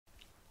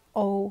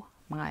Oh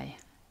my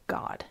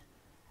God.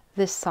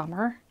 This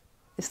summer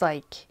is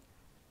like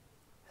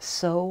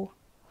so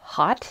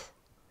hot.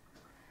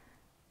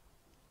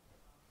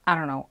 I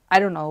don't know. I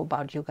don't know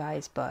about you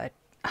guys, but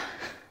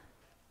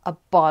a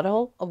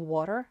bottle of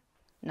water?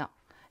 No.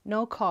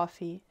 No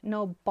coffee,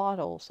 no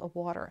bottles of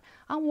water.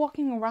 I'm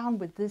walking around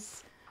with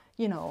this,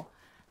 you know,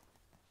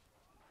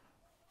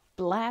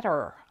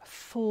 bladder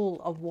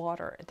full of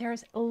water.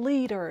 There's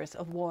liters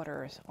of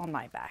waters on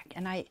my back,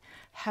 and I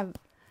have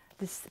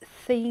this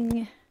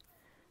thing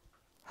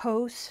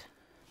hose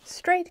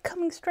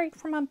coming straight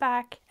from my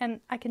back,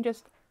 and I can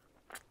just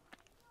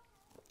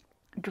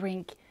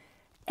drink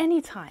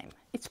anytime.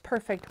 It's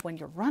perfect when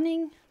you're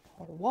running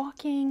or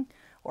walking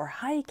or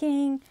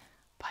hiking,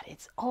 but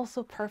it's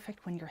also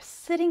perfect when you're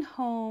sitting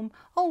home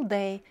all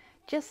day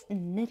just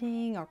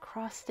knitting or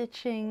cross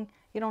stitching.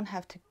 You don't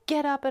have to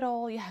get up at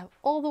all. You have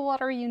all the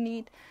water you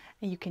need,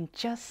 and you can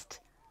just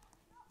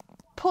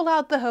pull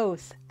out the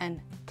hose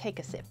and take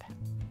a sip.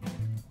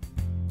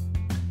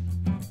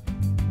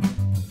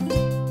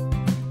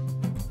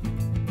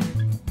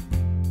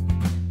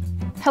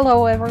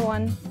 Hello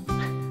everyone,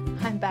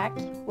 I'm back.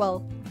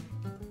 Well,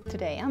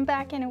 today I'm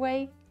back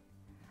anyway.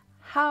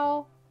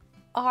 How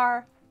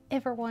are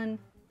everyone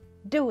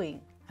doing?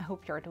 I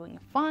hope you're doing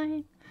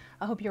fine.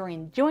 I hope you're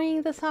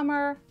enjoying the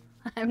summer.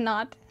 I'm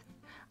not.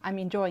 I'm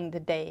enjoying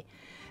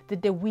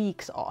the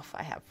weeks off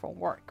I have from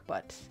work,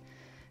 but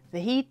the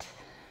heat,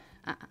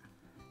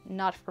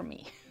 not for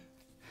me.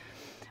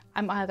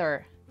 I'm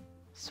either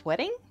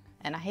sweating,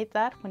 and I hate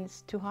that when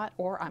it's too hot,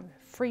 or I'm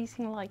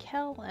freezing like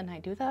hell, and I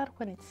do that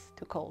when it's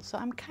too cold. So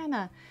I'm kind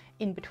of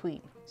in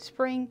between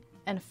spring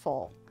and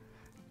fall.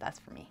 That's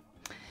for me.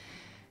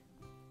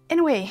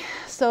 Anyway,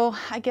 so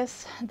I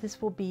guess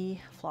this will be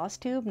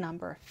Flosstube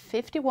number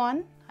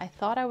 51. I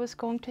thought I was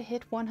going to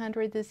hit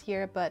 100 this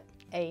year, but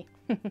hey,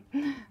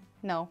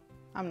 no,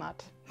 I'm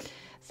not.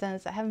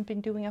 Since I haven't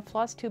been doing a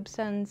Flosstube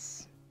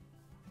since,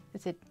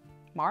 is it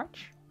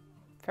March?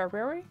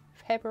 February?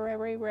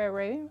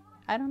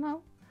 I don't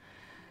know.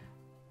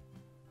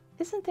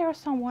 Isn't there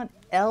someone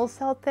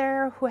else out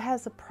there who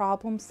has a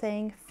problem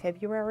saying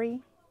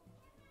February?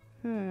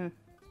 Isn't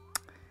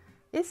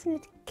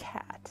it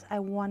Cat? I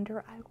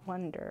wonder.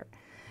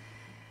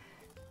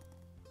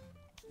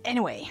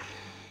 Anyway,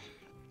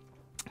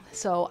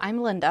 so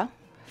I'm Linda.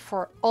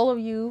 For all of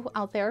you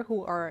out there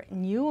who are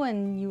new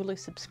and newly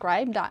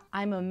subscribed,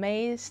 I'm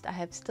amazed. I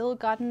have still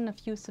gotten a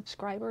few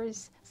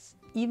subscribers,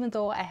 even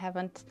though I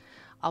haven't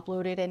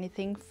uploaded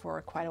anything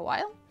for quite a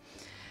while.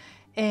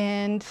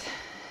 And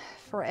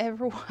for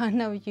every one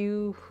of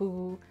you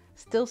who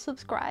still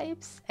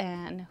subscribes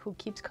and who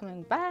keeps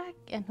coming back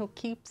and who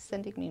keeps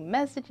sending me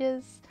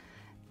messages,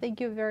 thank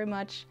you very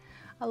much.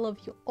 I love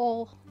you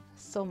all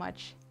so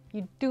much.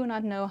 You do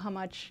not know how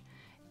much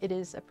it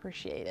is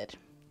appreciated.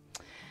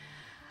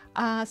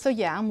 So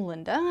yeah, I'm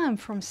Linda. I'm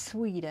from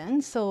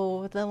Sweden,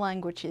 so the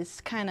language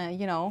is kind of,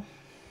 you know,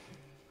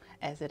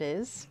 as it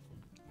is.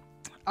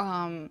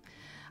 I'm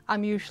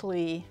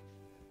usually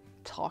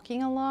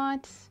talking a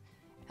lot.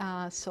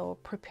 So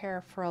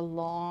prepare for a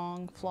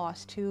long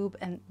floss tube,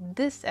 and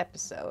this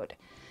episode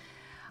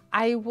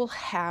I will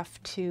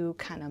have to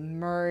kind of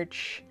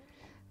merge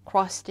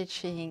cross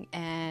stitching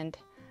and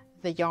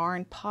the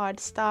yarn pod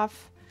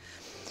stuff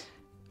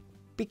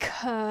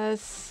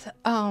because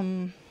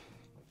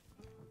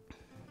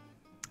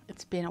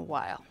it's been a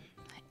while,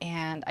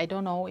 and I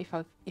don't know if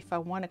I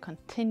want to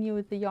continue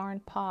with the yarn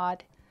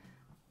pod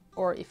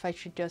or if I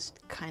should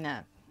just kind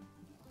of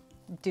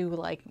do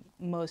like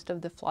most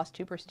of the floss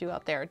tubers do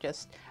out there,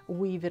 just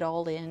weave it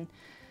all in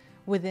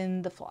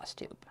within the floss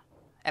tube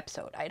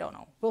episode. I don't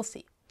know. We'll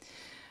see.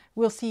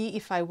 We'll see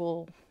if I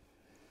will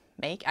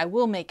make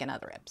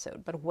another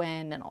episode, but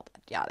when and all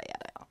that, yada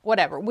yada,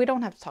 whatever. We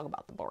don't have to talk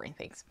about the boring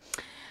things.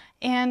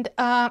 And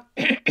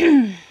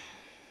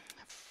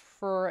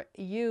for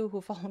you who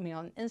follow me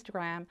on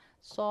Instagram,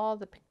 saw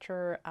the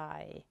picture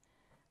I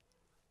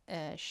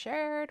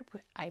shared.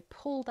 I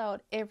pulled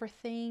out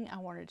everything I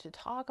wanted to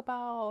talk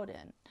about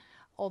and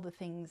all the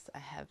things I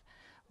have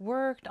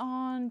worked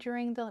on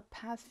during the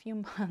past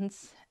few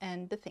months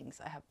and the things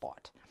I have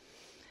bought.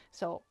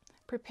 So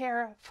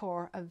prepare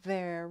for a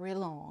very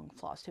long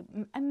floss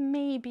tube. And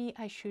maybe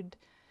I should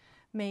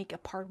make a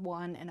part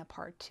 1 and a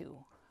part 2.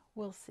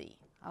 We'll see.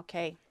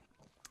 Okay,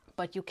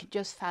 but you can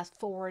just fast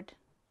forward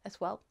as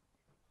well.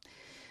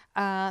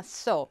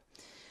 So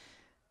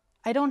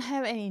I don't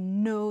have any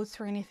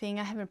notes or anything.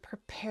 I haven't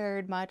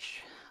prepared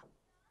much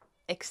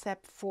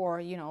except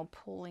for, you know,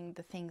 pulling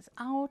the things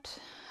out.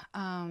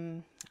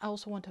 I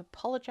also want to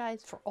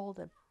apologize for all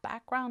the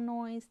background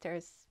noise.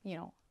 There's, you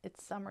know,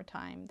 it's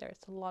summertime. There's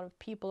a lot of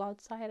people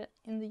outside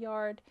in the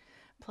yard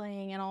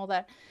playing and all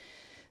that.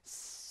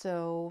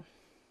 So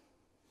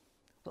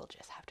we'll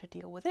just have to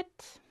deal with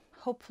it.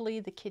 Hopefully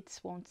the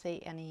kids won't say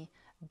any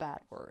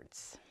bad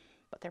words,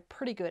 but they're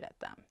pretty good at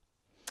them.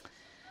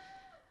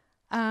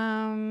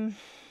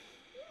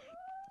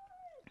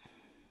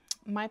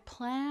 My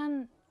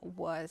plan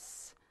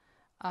was,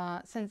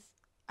 since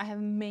I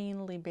have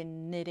mainly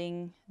been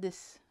knitting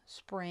this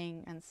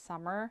spring and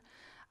summer.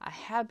 I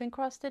have been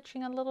cross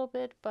stitching a little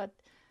bit, but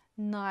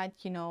not,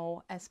 you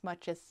know, as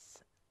much as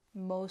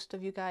most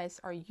of you guys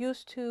are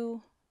used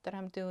to that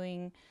I'm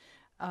doing.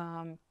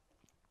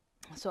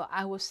 So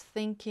I was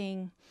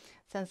thinking,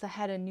 since I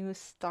had a new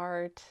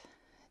start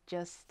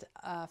just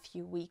a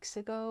few weeks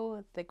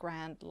ago, The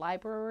Grand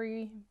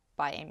Library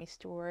by Amy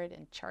Stewart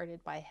and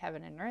charted by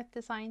Heaven and Earth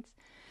Designs,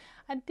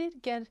 I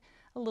did get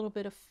a little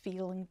bit of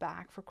feeling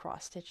back for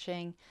cross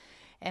stitching,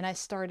 and I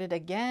started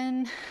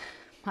again.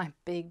 My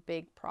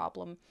big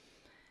problem,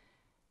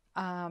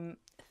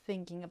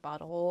 thinking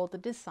about all the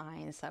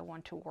designs I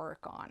want to work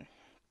on.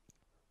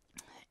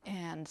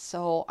 And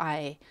so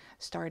I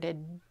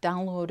started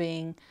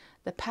downloading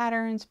the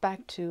patterns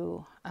back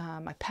to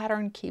my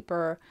pattern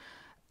keeper.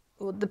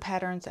 The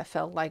patterns I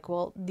felt like,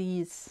 well,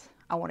 these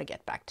I want to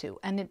get back to.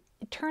 And it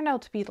turned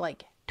out to be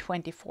like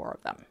 24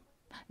 of them.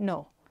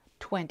 No,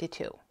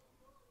 22.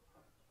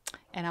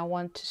 And I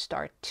want to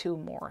start 2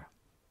 more.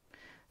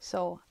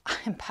 So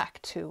I'm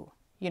back to,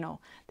 you know,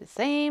 the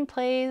same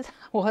place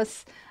I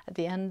was at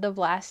the end of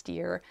last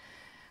year.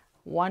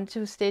 Want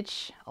to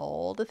stitch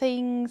all the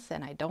things,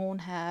 and I don't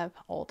have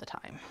all the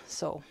time.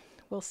 So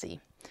we'll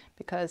see,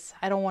 because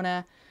I don't want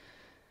to,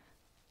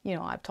 you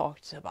know, I've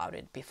talked about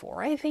it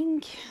before. I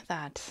think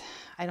that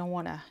I don't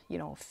want to, you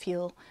know,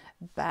 feel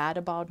bad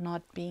about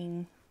not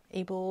being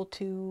able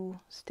to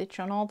stitch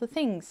on all the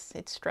things.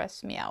 It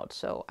stressed me out.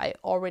 So I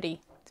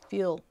already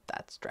feel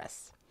that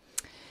stress.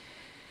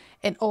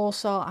 And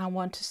also I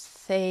want to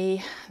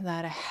say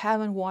that I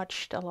haven't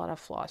watched a lot of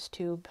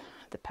Flosstube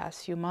the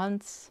past few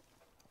months,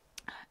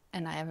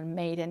 and I haven't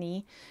made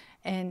any,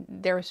 and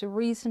there's a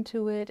reason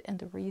to it, and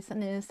the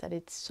reason is that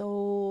it's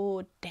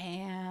so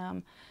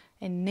damn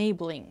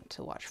enabling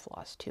to watch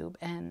Flosstube.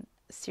 And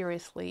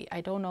seriously,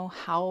 I don't know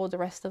how the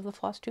rest of the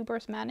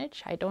Flosstubers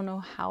manage. I don't know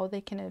how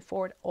they can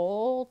afford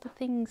all the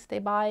things they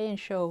buy and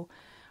show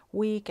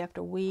week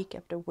after week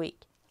after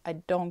week. I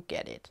don't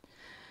get it.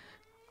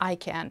 I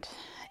can't.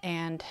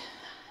 And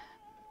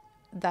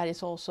that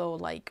is also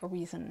like a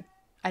reason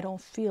I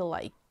don't feel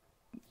like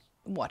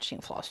watching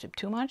Flosstube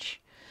too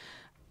much.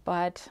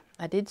 But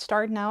I did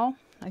start now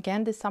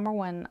again this summer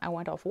when I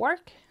went off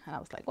work, and I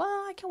was like, well,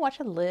 I can watch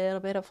a little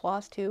bit of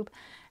Flosstube.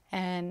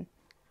 And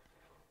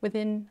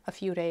within a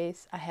few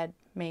days I had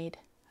made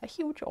a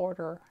huge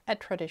order at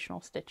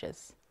Traditional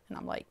Stitches, and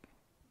I'm like,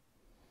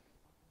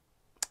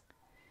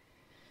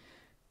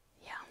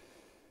 yeah,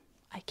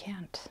 I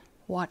can't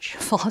watch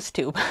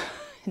Flosstube.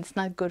 It's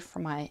not good for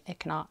my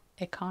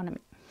economy.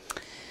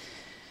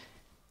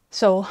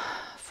 So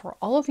for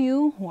all of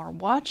you who are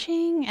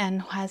watching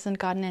and who hasn't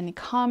gotten any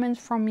comments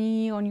from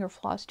me on your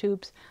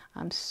Flosstubes,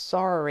 I'm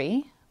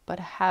sorry, but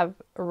I have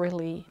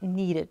really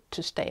needed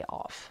to stay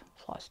off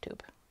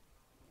Flosstube.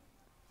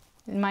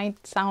 It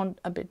might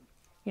sound a bit,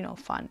 you know,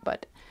 fun,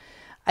 but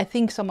I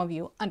think some of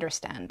you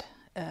understand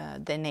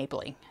the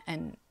enabling,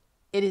 and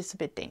it is a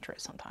bit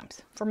dangerous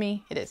sometimes. For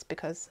me, it is,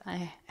 because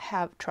I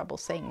have trouble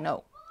saying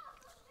no.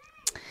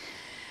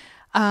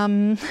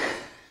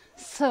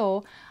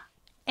 So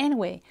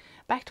anyway,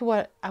 back to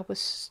what I was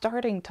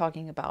starting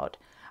talking about.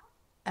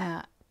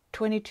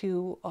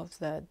 22 of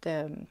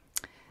the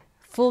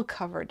full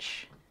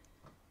coverage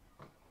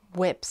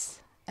WIPs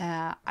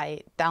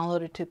I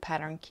downloaded to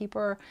Pattern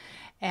Keeper,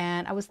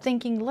 and I was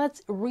thinking,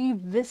 let's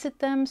revisit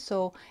them.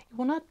 So it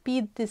will not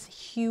be this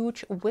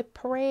huge WIP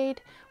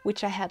parade,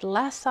 which I had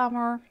last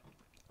summer.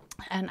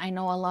 And I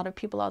know a lot of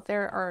people out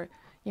there are,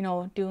 you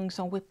know, doing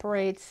some WIP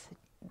parades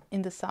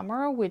in the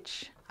summer,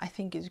 which I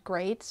think is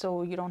great.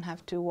 So you don't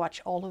have to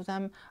watch all of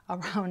them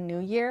around New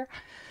Year.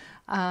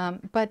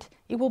 But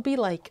it will be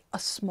like a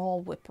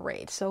small WIP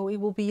parade. So it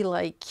will be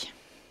like,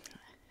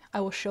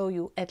 I will show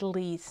you at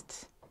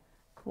least,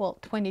 well,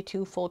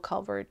 22 full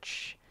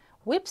coverage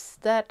WIPs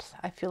that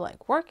I feel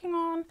like working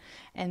on.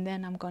 And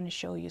then I'm going to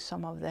show you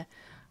some of the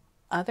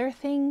other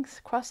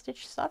things, cross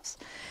stitch stuffs.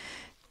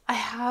 I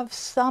have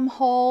some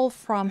haul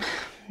from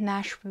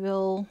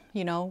Nashville,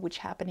 you know, which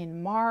happened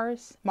in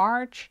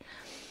March.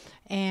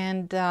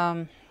 And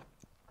I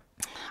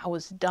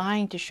was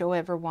dying to show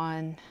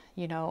everyone,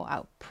 you know,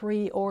 I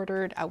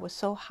pre-ordered. I was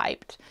so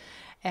hyped.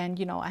 And,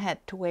 you know, I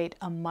had to wait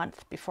a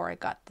month before I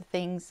got the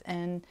things.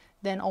 And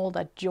then all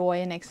that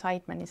joy and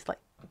excitement is like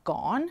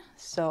gone.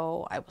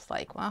 So I was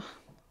like, well,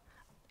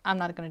 I'm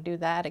not going to do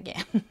that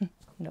again.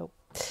 Nope.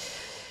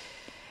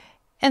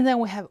 And then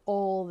we have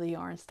all the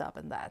yarn stuff,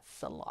 and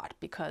that's a lot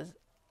because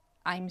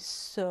I'm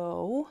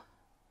so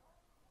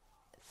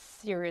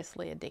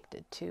seriously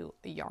addicted to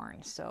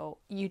yarn. So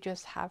you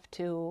just have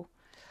to,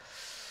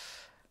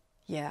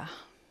 yeah,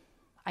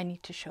 I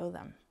need to show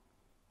them.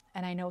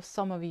 And I know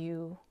some of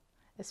you,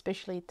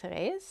 especially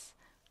Therese,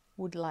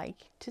 would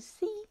like to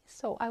see.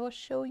 So I will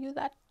show you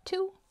that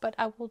too, but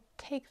I will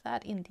take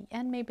that in the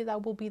end. Maybe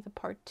that will be the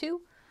part 2.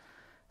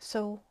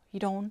 So you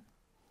don't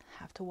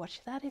have to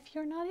watch that if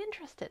you're not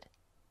interested.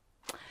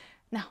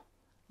 Now,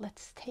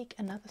 let's take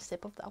another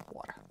sip of that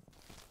water.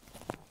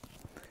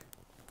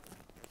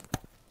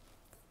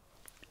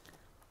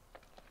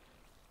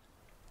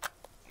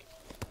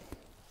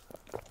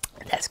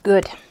 Yes,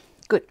 good,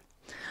 good.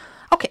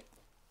 Okay,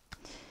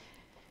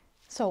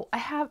 so I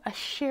have a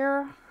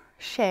chair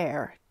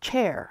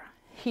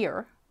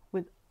here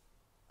with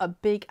a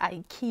big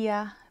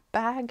IKEA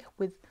bag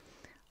with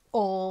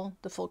all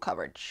the full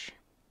coverage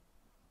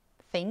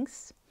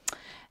things,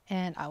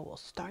 and I will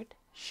start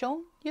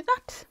showing you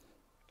that.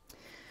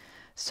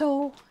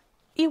 So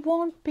it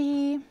won't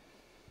be,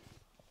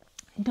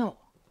 no,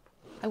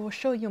 I will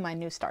show you my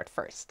new start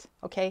first.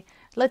 Okay,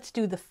 let's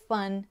do the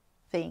fun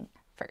thing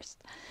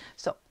first.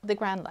 So the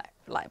Grand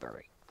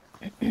Library.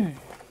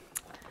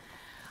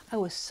 I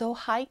was so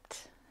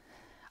hyped.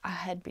 I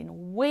had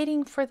been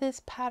waiting for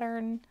this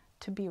pattern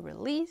to be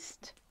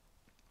released.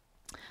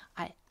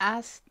 I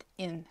asked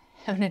in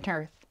Heaven and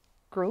Earth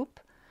group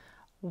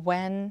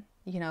when,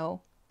 you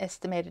know,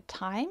 estimated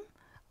time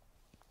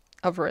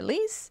of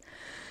release.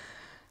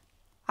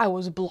 I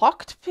was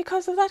blocked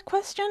because of that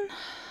question.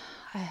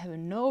 I have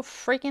no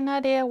freaking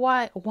idea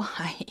why.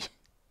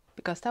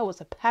 Because that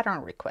was a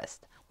pattern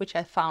request, which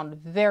I found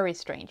very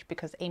strange,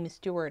 because Amy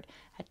Stewart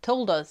had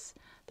told us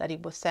that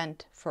it was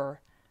sent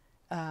for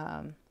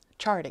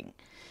charting.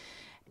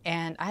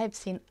 And I have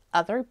seen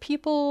other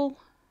people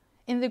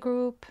in the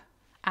group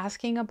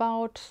asking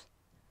about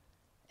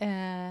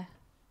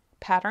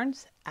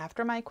patterns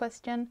after my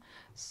question.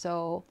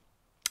 So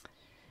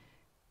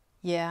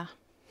yeah,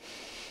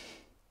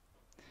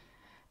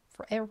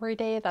 for every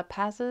day that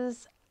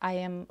passes, I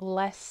am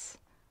less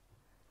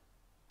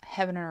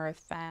Heaven and Earth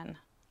fan.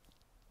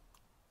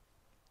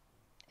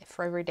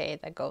 For every day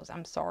that goes,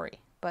 I'm sorry,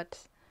 but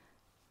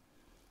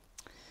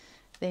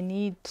they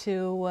need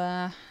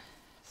to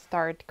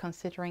start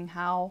considering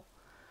how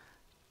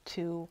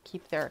to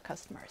keep their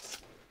customers.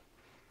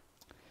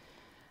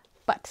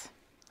 But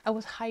I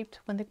was hyped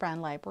when the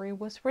Grand Library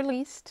was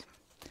released,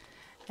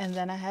 and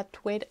then I had to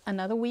wait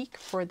another week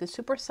for the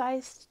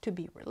supersized to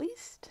be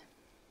released,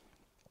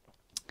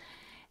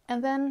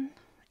 and then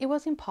it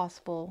was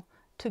impossible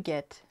to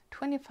get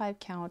 25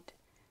 count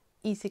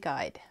easy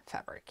guide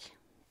fabric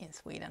in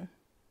Sweden.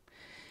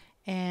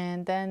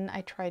 And then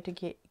I tried to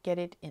get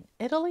it in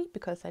Italy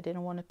because I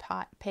didn't want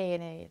to pay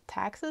any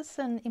taxes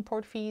and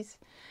import fees.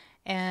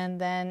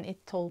 And then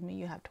it told me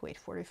you have to wait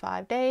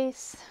 45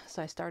 days.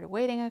 So I started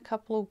waiting a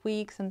couple of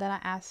weeks, and then I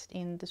asked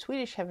in the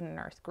Swedish Heaven and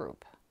Earth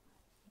group,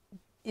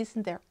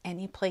 isn't there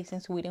any place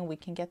in Sweden we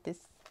can get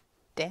this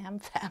damn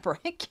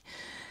fabric?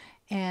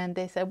 And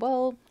they said,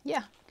 well,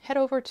 yeah, head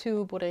over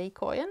to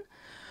Bodeikojen,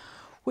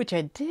 which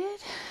I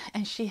did.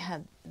 And she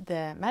had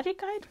the magic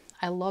guide.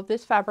 I love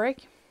this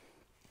fabric.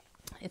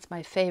 It's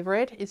my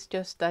favorite. It's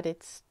just that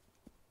it's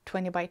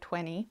 20 by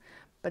 20.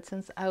 But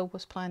since I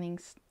was planning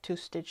to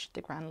stitch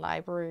the Grand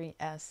Library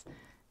as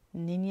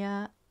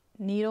Needle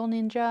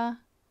Ninja,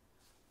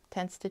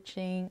 10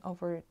 stitching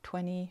over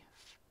 20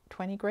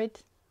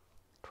 grids,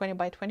 20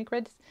 by 20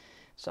 grids.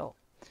 So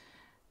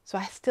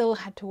I still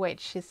had to wait.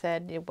 She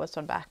said it was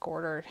on back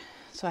order.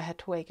 So I had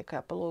to wait a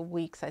couple of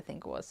weeks, I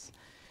think it was.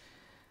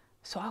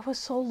 So I was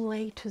so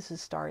late to the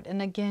start.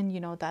 And again, you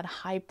know, that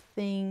hype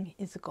thing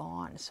is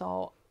gone.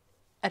 So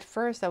at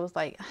first I was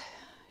like,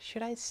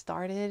 should I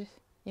start it?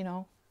 You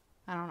know,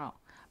 I don't know.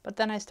 But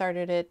then I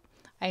started it.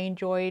 I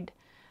enjoyed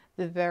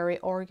the very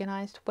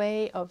organized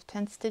way of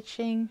 10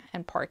 stitching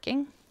and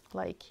parking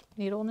like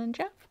Needle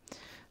Ninja.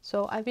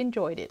 So I've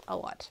enjoyed it a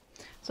lot.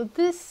 So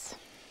this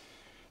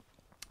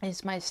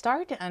is my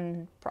start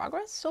and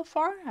progress so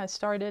far. I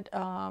started,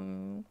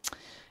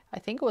 I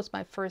think it was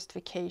my first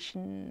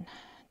vacation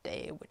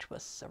day, which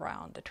was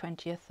around the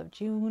 20th of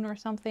June or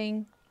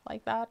something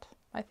like that,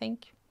 I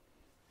think.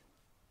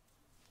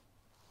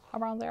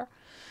 Around there.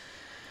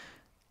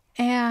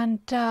 And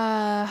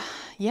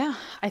yeah,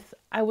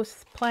 I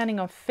was planning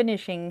on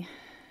finishing.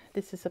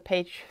 This is a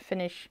page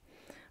finish,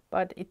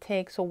 but it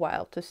takes a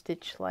while to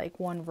stitch like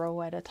one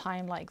row at a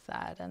time like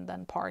that and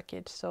then park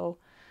it. So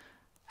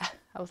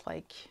I was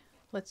like,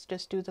 let's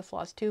just do the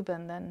Flosstube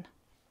and then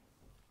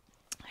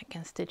I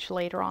can stitch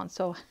later on.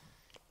 So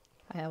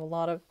I have a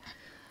lot of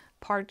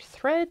part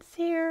threads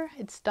here.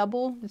 It's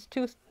double, it's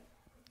 2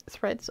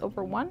 threads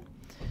over 1.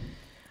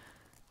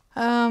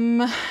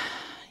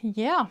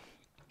 Yeah,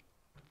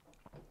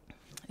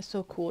 it's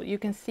so cool. You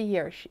can see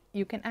here,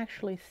 you can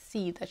actually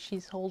see that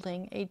she's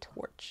holding a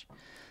torch.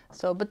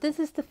 So, but this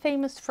is the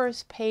famous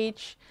first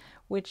page,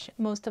 which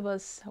most of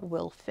us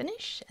will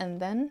finish.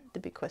 And then the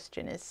big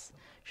question is,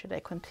 should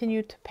I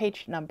continue to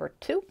page number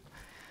 2?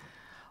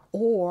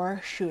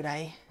 Or should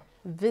I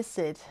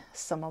visit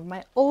some of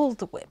my old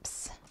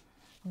WIPs?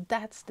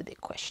 That's the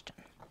big question.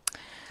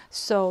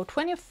 So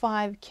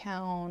 25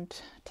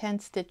 count, 10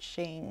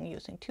 stitching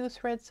using 2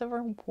 threads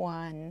over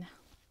 1.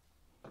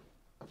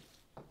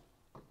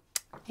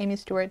 Amy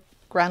Stewart,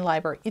 Grand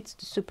Library. It's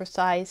the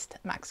supersized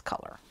max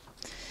color.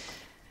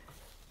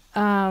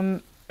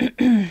 And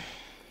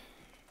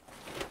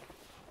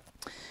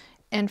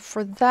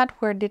for that,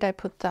 where did I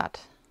put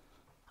that?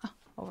 Ah,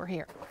 over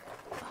here.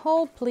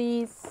 Hold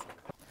please.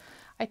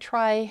 I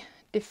try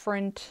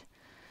different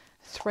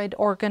thread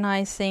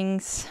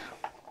organizings.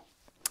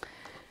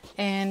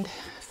 And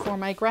for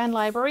my grand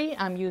library,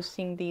 I'm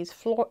using these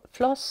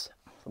floss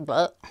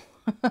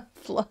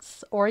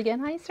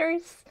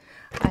organizers.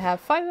 I have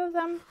 5 of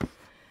them.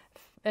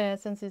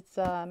 Since it's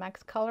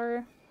max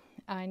color,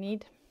 I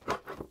need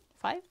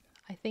 5.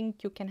 I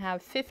think you can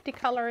have 50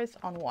 colors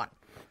on one.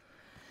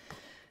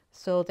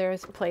 So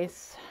there's a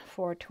place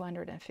for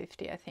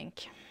 250, I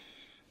think.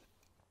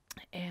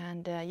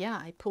 And yeah,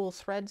 I pull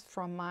threads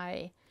from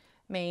my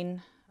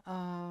main,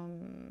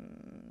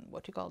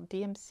 what you call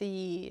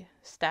DMC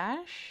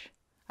stash.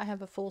 I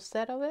have a full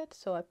set of it,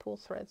 so I pull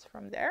threads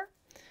from there.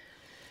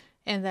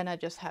 And then I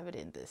just have it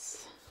in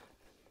this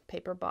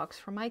paper box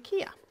from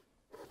IKEA.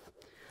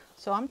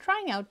 So I'm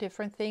trying out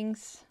different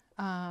things.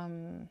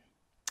 I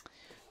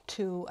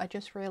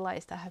just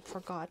realized I have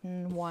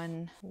forgotten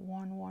one.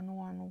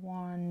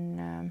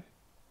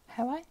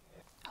 Have I?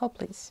 Oh,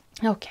 please.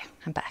 Okay,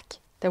 I'm back.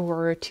 There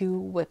were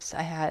 2 WIPs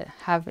I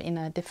have in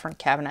a different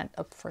cabinet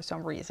for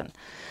some reason.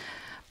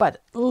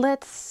 But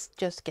let's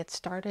just get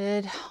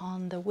started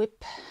on the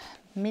WIP,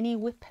 mini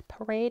WIP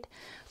parade.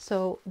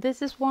 So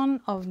this is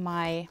one of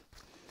my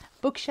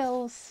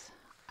bookshelves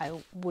I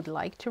would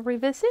like to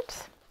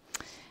revisit.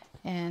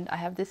 And I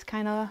have this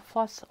kind of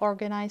floss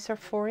organizer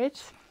for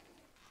it.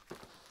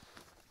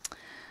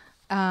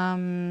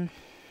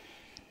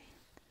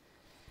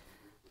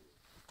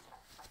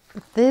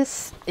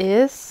 This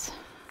is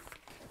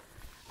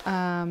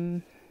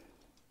the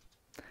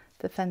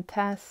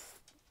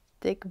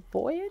Fantastic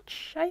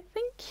Voyage, I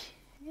think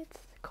it's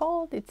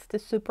called. It's the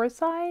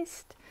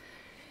supersized,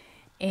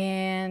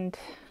 and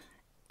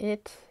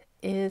it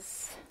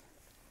is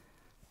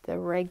the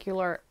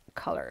regular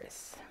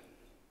colors.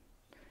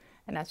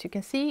 And as you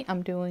can see,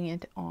 I'm doing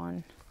it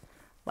on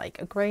like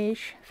a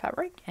grayish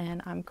fabric,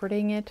 and I'm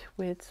gridding it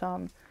with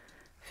some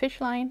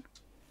fish line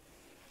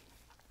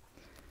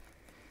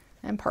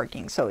and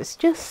parking. So it's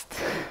just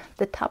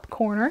the top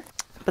corner,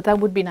 but that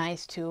would be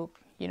nice to,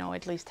 you know,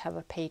 at least have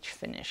a page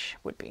finish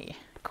would be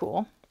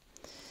cool.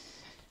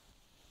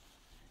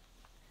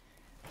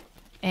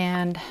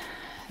 And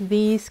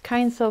these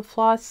kinds of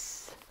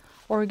floss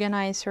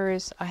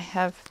organizers I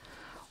have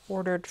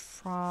ordered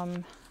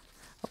from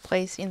a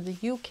place in the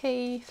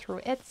UK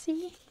through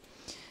Etsy.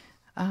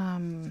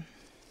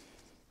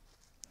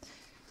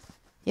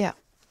 Yeah,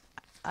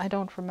 I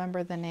don't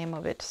remember the name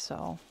of it,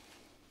 so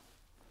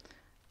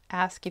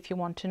ask if you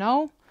want to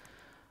know.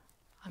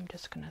 I'm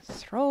just gonna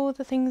throw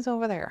the things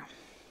over there.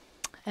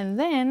 And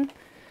then,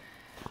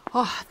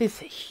 oh, this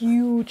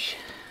huge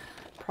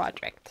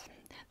project.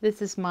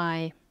 This is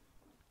my,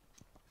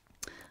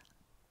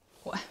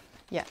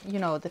 yeah, you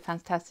know, the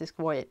Fantastic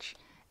Voyage.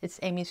 It's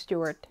Amy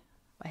Stewart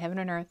by Heaven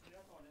and Earth.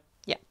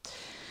 Yeah.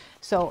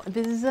 So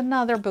this is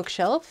another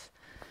bookshelf,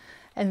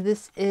 and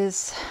this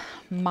is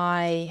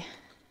my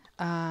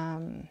A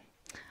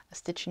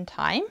Stitch in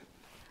Time,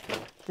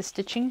 the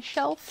stitching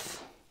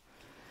shelf,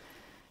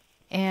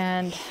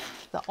 and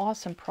the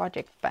awesome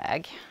project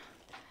bag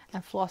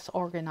and floss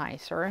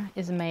organizer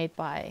is made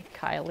by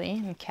Kylie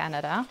in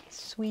Canada.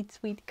 Sweet,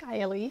 sweet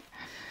Kylie,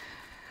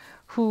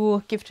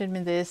 who gifted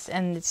me this,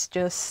 and it's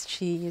just,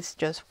 she is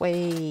just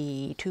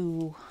way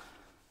too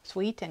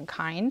sweet and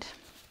kind.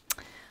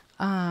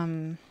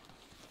 And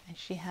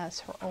she has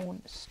her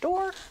own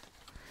store.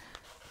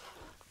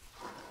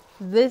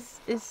 This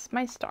is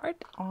my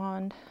start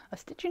on a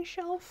stitching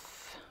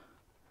shelf.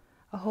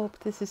 I hope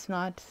this is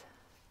not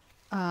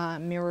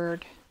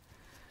mirrored,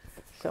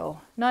 so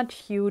not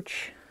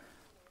huge,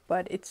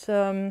 but it's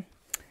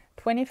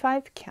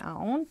 25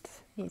 count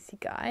easy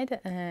guide,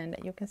 and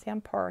you can see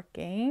I'm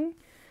parking.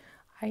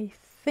 I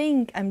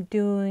think I'm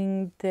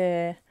doing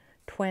the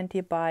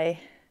 20 by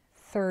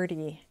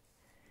 30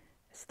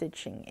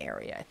 stitching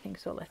area, I think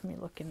so. Let me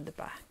look in the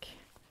back.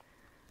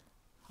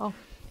 Oh,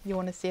 you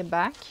want to see a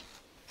back?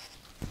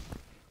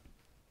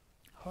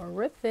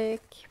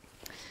 Horrific,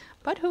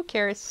 but who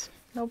cares?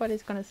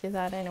 Nobody's gonna see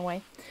that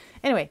anyway.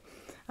 Anyway,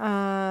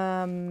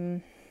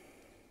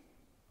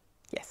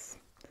 yes,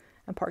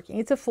 I'm parking.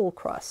 It's a full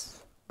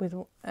cross with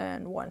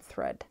and 1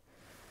 thread.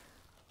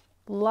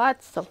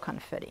 Lots of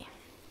confetti.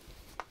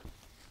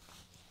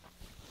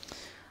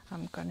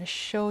 I'm gonna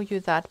show you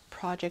that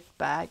project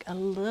bag a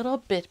little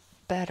bit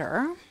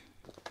better.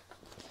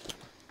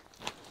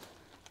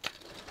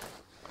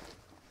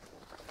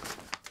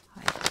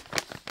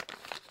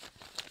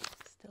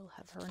 Still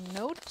have her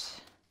note.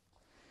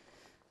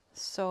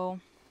 So,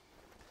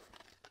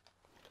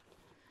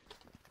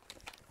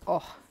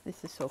 oh,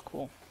 this is so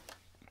cool.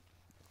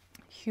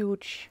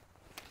 Huge.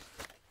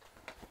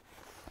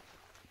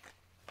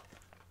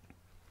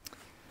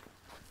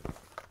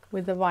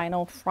 With the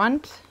vinyl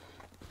front.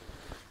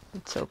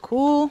 It's so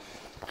cool.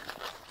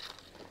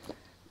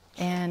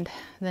 And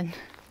then,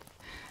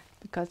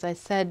 because I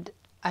said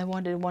I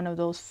wanted one of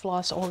those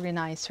floss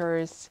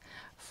organizers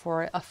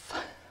for a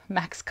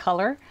max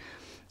color,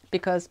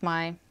 because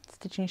my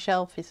stitching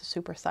shelf is a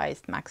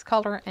supersized max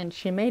color, and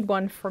she made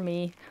one for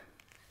me,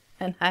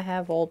 and I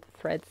have all the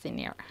threads in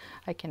here.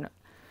 I can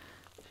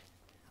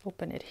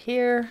open it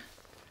here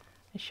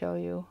and show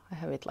you. I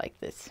have it like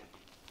this.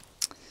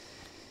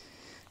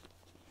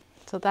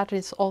 So that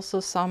is also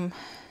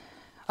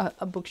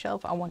a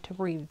bookshelf I want to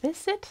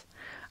revisit.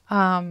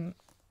 I'm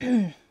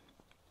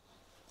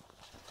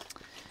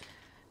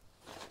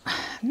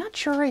not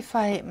sure if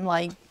I'm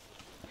like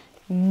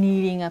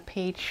needing a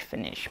page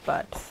finish,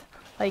 but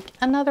like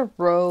another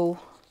row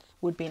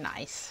would be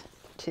nice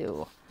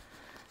to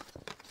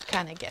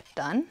kind of get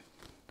done.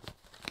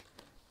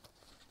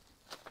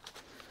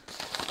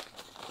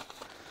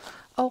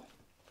 Oh,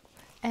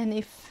 and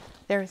if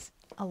there's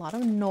a lot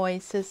of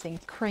noises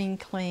and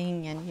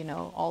crinkling and, you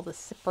know, all the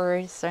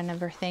zippers and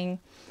everything,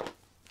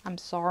 I'm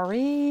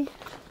sorry.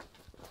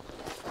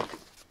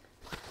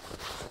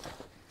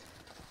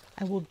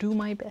 I will do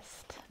my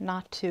best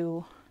not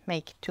to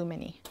make too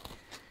many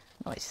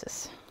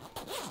noises.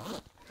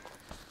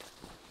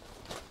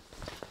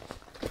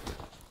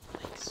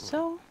 Like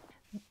so.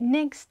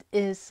 Next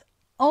is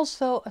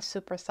also a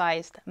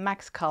supersized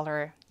Max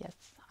Color.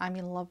 Yes, I'm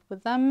in love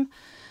with them,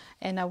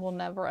 and I will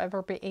never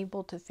ever be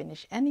able to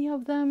finish any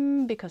of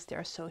them because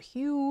they're so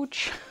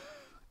huge.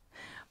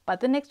 But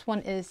the next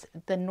one is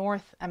the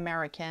North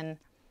American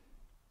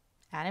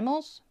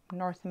Animals,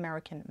 North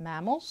American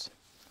Mammals.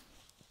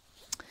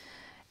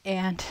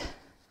 And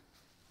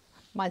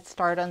my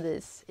start on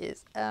this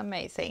is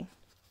amazing.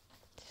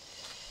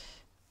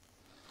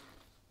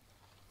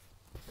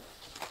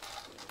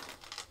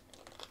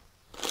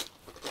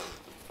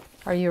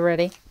 Are you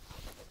ready?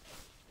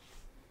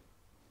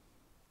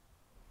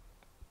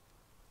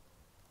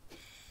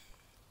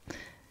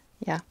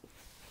 Yeah.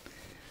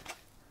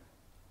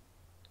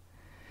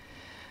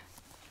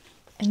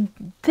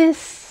 And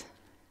this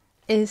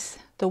is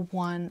the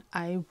one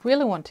I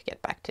really want to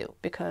get back to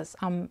because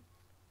I'm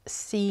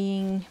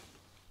seeing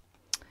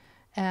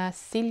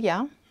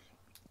Silja,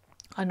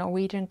 a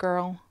Norwegian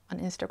girl on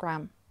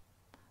Instagram.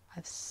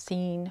 I've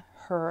seen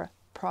her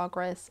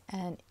progress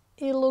and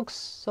it looks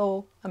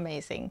so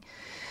amazing.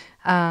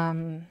 I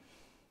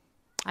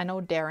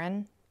know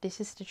Darren, this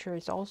is stitcher,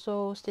 is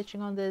also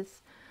stitching on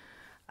this.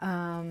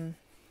 So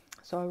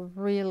I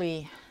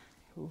really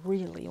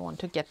want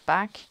to get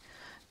back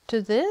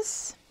to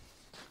this.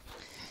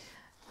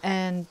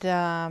 And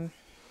that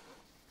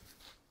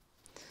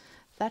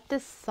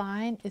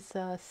design is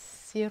a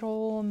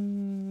Ciro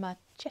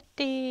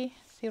Manchetti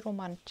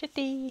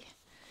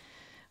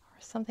or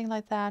something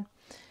like that.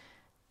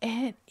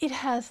 And it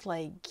has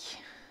like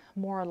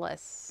more or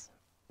less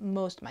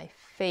most of my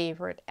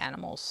favorite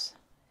animals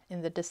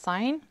in the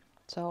design.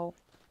 So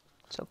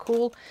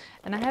cool.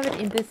 And I have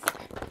it in this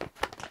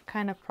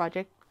kind of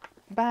project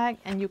bag,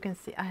 and you can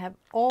see I have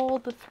all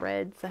the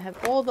threads, I have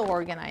all the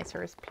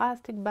organizers,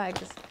 plastic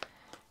bags,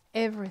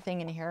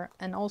 everything in here.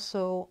 And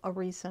also a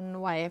reason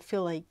why I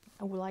feel like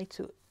I would like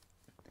to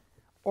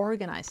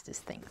organize these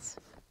things.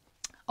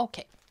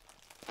 Okay.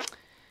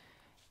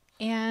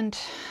 And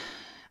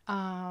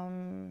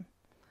the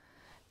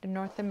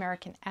North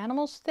American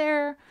Animals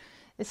there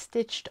is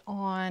stitched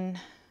on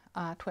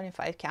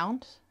 25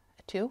 count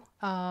too.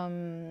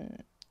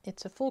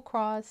 It's a full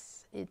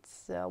cross,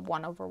 it's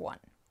 1/1.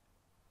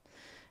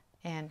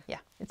 And yeah,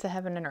 it's a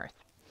heaven and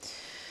earth.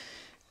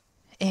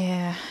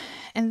 And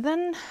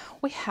then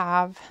we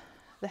have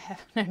the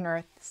heaven and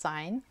earth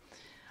sign.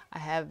 I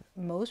have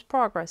most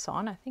progress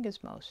on. I think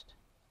it's most.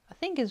 I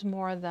think it's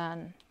more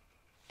than,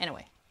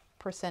 anyway,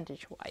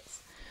 percentage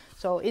wise.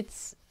 So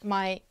it's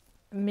my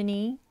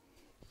mini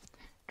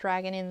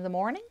Dragon in the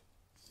Morning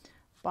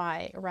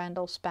by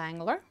Randall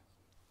Spangler.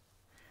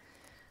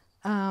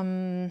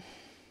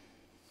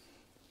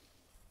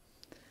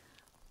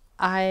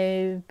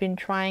 I've been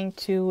trying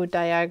to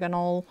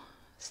diagonal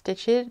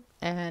stitch it,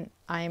 and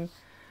I'm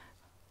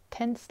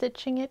 10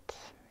 stitching it,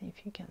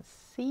 if you can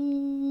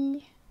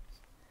see,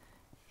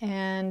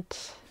 and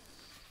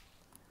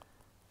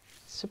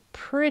it's a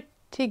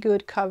pretty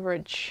good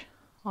coverage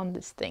on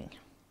this thing.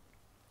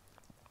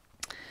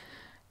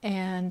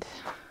 And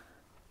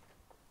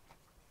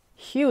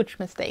huge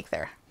mistake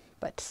there,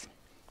 but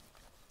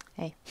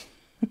hey,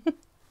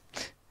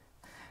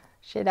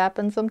 shit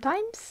happens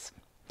sometimes.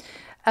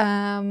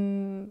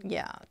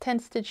 Yeah, 10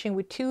 stitching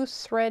with 2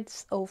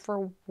 threads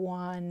over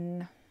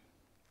 1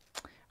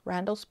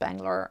 Randall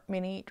Spangler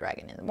mini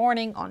Dragon in the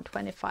Morning on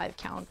 25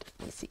 count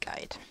easy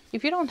guide.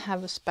 If you don't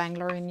have a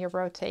Spangler in your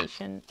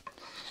rotation,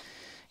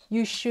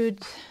 you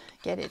should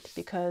get it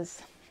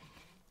because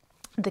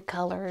the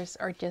colors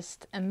are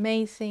just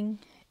amazing,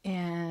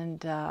 and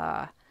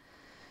the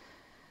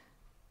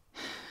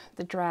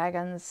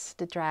dragons,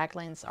 the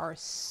draglins are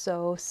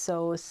so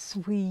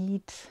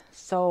sweet.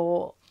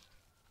 So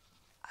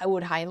I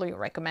would highly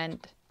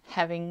recommend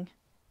having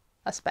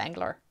a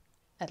Spangler,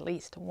 at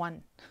least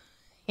one,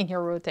 in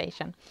your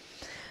rotation.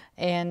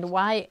 And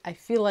why I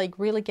feel like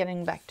really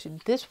getting back to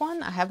this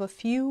one, I have a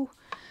few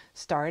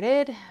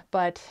started,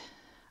 but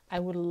I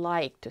would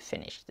like to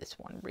finish this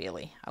one,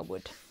 really, I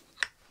would.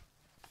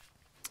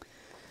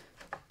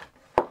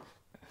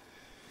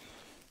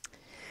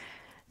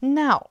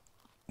 Now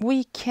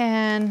we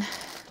can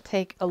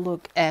take a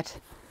look at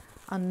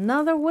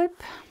another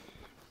WIP.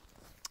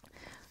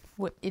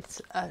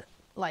 It's a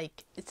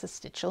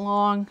stitch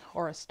along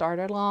or a start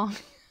along.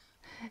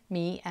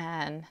 me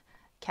and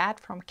Kat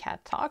from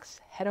Kat Talks,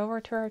 head over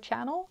to her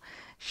channel.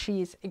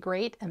 She's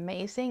great,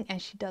 amazing,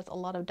 and she does a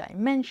lot of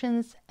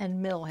dimensions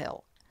and middle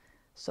hill.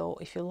 So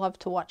if you love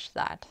to watch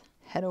that,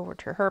 head over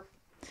to her.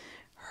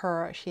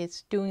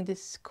 She's doing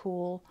this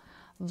cool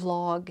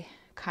vlog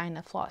kind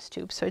of floss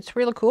tube, so it's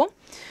really cool.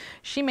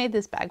 She made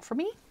this bag for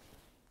me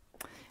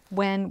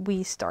when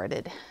we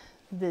started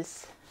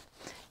this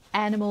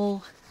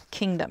Animal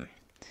Kingdom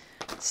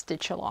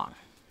stitch along,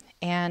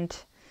 and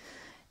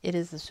it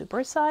is a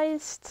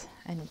supersized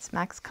and it's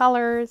max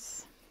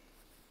colors,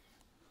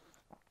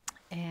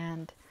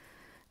 and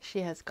she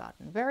has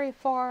gotten very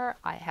far.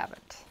 I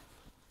haven't,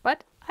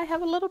 but I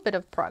have a little bit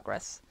of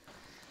progress.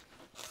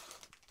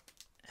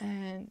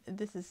 And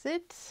this is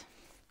it.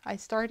 I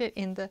started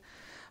in the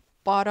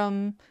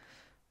bottom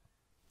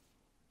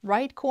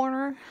right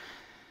corner,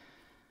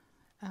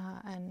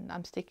 and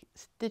I'm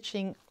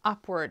stitching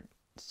upward,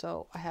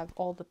 so I have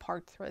all the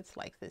part threads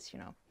like this, you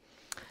know.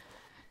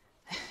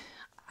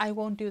 I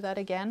won't do that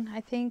again,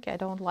 I think. I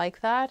don't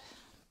like that,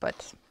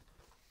 but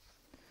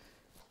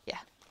yeah,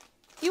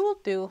 you will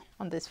do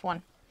on this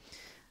one.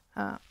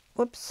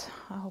 Whoops,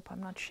 I hope I'm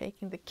not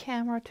shaking the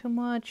camera too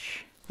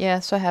much. Yeah,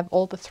 so I have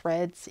all the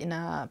threads in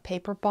a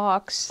paper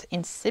box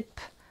in zip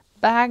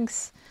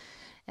bags,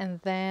 and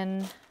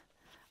then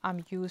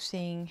I'm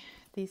using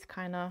these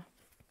kind of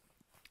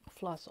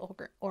floss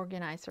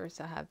organizers.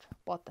 I have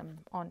bought them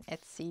on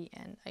Etsy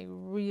and I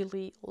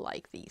really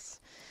like these.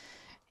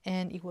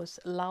 And it was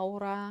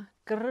Laura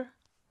Grr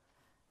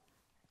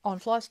on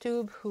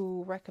Flosstube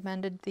who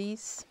recommended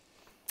these,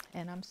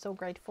 and I'm so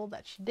grateful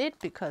that she did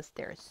because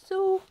they're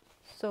so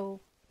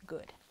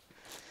good.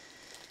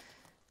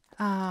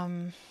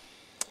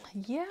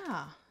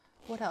 Yeah,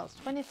 what else?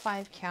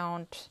 25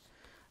 count,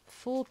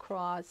 full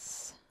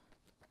cross,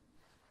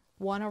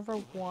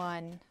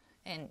 1/1,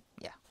 and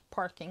yeah,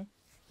 parking.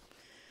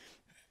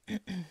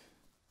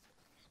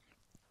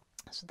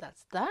 So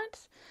that's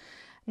that.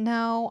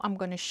 Now I'm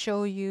going to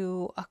show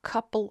you a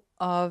couple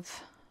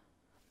of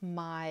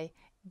my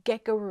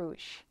Gecko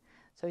Rouge.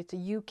 So it's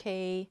a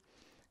UK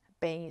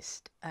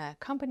based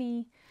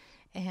company,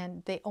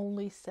 and they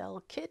only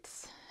sell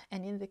kits,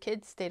 and in the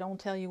kits they don't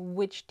tell you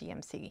which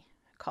DMC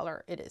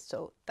color it is,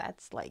 so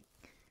that's like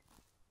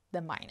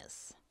the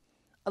minus.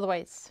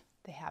 Otherwise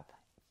they have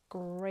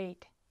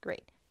great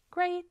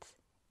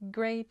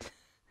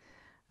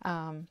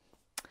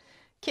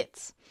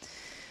kits.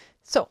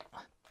 So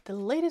the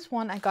latest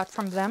one I got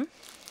from them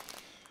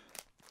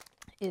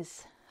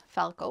is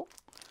Falco,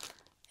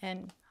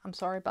 and I'm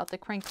sorry about the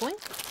crinkling.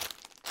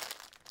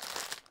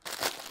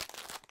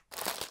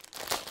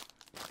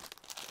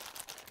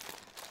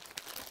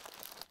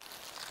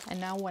 And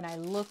now when I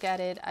look at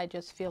it, I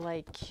just feel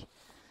like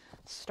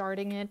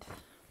starting it.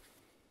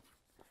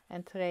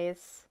 And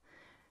today's,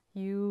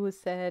 you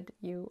said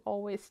you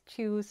always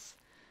choose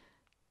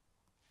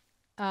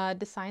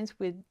designs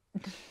with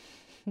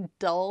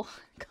dull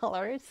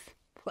colors.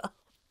 Well,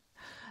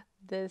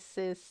 this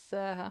is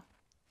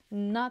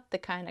not the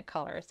kind of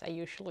colors I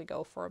usually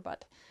go for,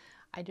 but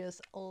I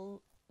just,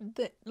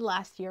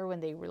 last year when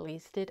they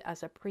released it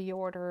as a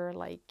pre-order,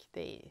 like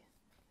they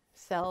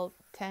sell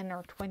 10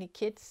 or 20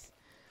 kits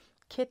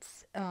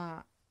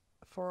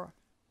for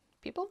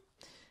people,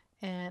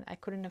 and I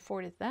couldn't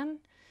afford it then,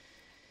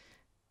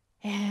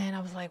 and I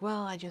was like,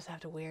 well, I just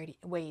have to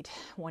wait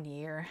 1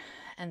 year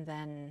and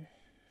then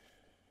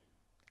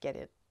get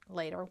it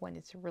later when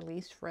it's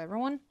released for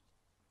everyone.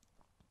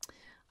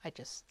 I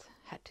just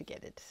had to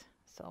get it,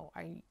 so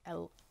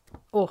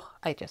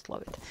I just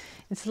love it.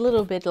 It's a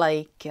little bit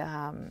like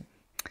the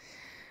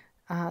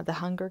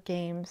Hunger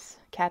Games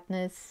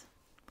Katniss,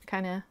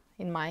 kind of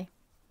in my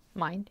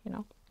mind, you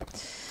know.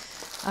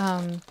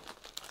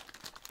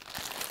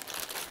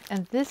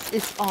 And this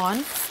is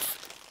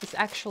it's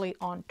actually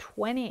on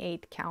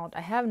 28 count.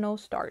 I have no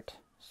start,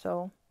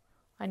 so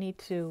I need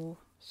to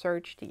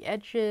serge the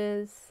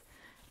edges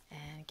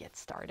and get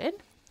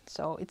started.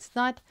 So it's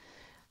not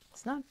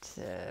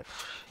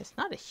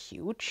a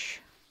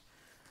huge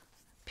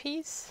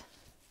piece.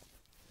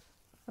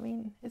 I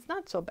mean, it's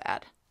not so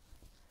bad.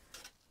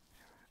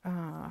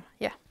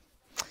 Yeah,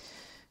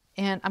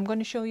 and I'm going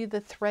to show you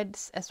the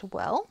threads as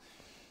well.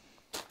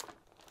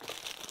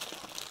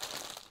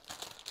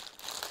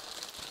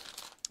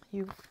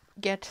 You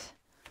get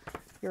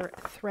your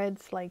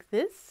threads like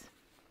this,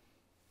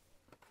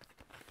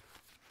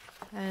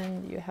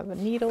 and you have a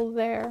needle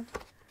there,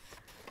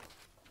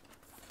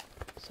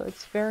 so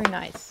it's very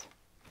nice,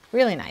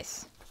 really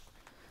nice.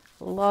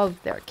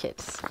 Love their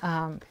kits.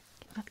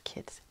 Not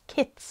kits,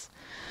 kits.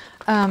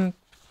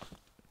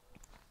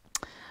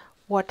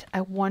 What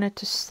I wanted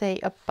to say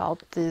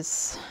about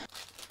this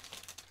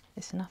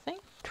is nothing.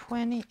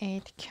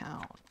 28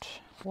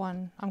 count.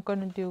 I'm going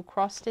to do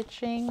cross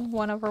stitching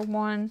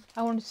 1/1.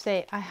 I want to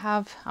say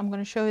I'm going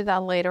to show you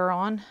that later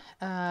on.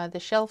 The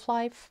shelf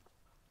life.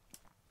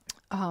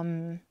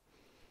 I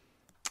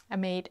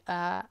made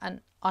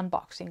an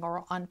unboxing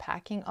or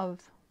unpacking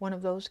of one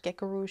of those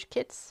Gecko Rouge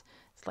kits.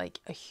 It's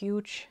like a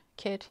huge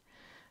kit.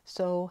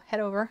 So head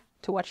over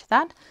to watch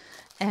that.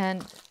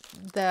 And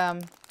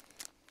the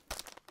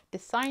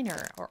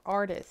designer or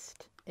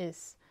artist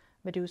is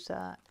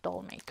Medusa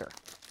Doll Maker.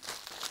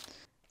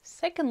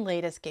 Second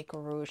latest Gecko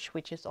Rouge,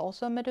 which is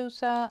also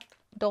Medusa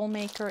Doll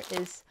Maker,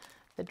 is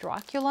the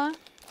Dracula.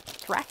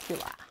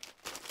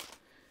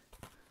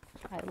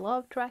 I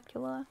love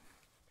Dracula.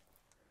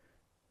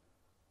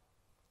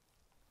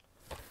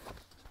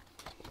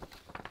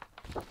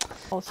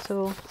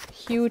 Also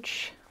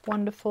huge,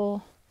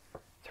 wonderful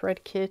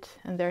thread kit,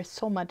 and there's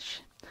so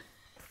much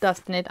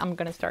dust in it. I'm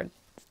gonna start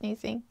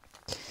sneezing.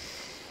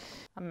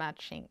 A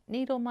matching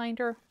needle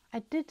minder. I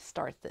did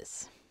start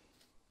this.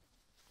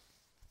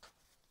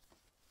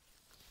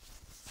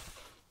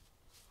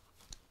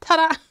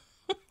 Ta-da!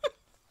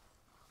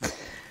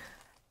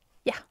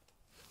 Yeah,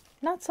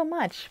 not so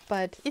much,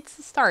 but it's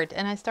a start,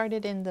 and I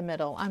started in the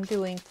middle. I'm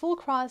doing full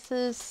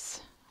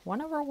crosses,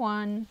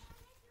 1/1.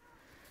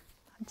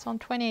 It's on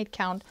 28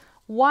 count.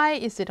 Why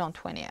is it on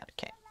 28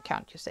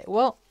 count, you say?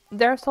 Well,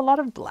 there's a lot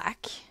of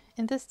black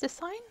in this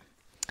design,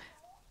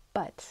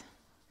 but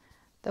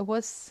there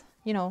was,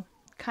 you know,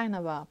 kind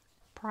of a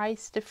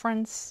price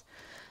difference.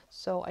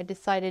 So I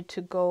decided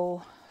to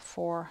go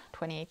for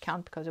 28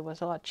 count because it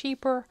was a lot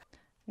cheaper.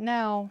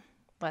 Now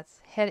let's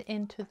head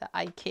into the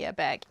IKEA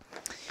bag.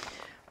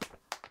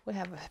 We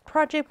have a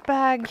project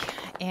bag,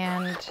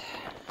 and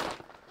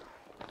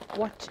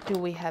what do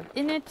we have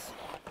in it?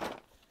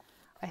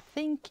 I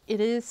think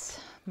it is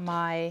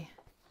my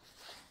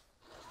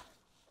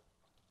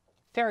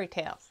fairy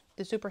tales,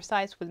 the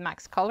supersized with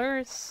max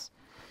colors.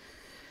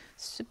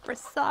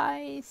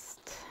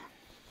 Supersized.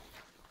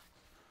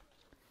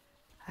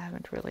 I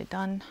haven't really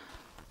done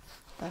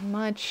that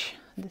much.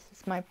 This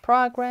is my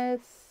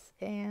progress,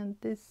 and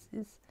this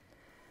is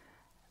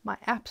my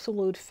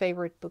absolute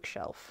favorite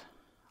bookshelf.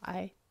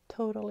 I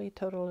totally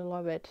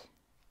love it,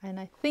 and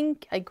I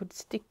think I could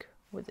stick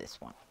with this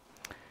one.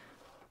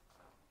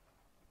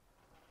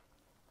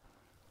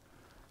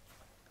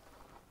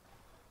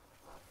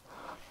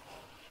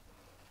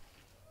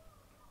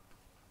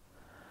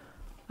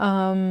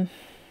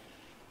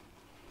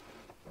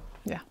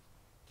 Yeah,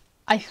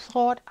 I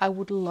thought I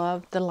would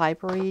love the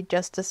library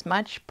just as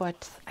much,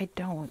 but I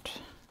don't.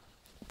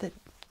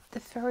 The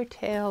fairy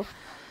tale,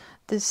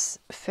 this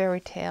fairy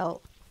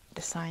tale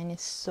design is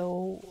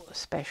so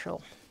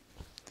special.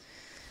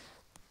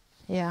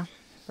 Yeah,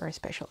 very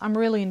special. I'm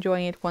really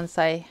enjoying it once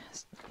I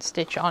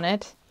stitch on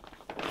it.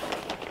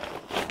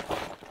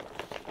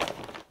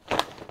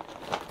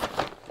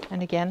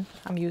 And again,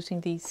 I'm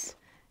using these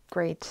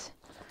great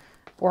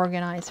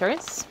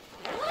organizers.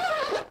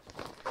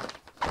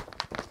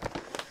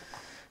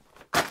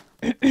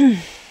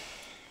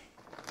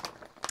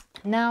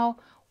 Now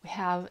we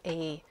have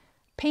a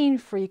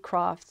Pain-Free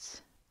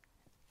Crafts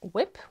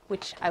WIP,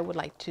 which I would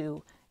like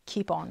to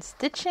keep on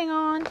stitching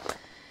on.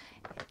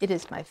 It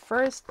is my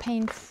first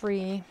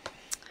pain-free.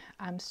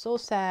 I'm so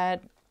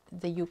sad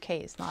the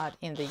UK is not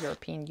in the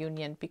European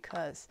Union,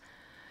 because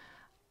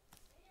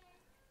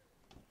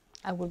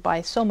I would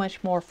buy so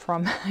much more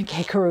from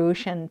Gecko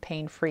Rouge and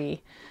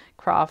Pain-Free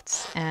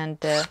Crafts, and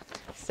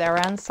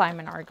Sarah and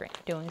Simon are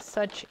doing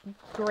such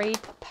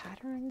great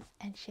patterns,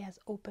 and she has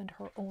opened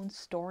her own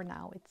store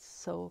now. It's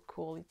so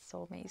cool. It's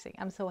so amazing.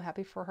 I'm so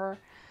happy for her.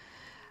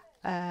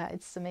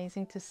 It's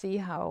amazing to see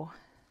how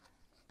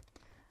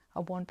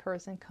a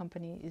one-person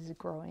company is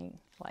growing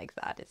like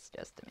that. It's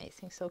just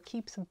amazing. So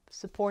keep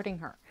supporting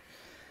her.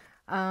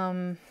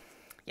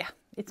 Yeah,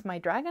 it's my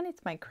dragon.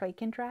 It's my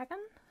Kraken dragon.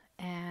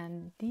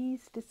 And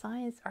these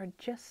designs are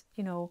just,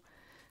 you know,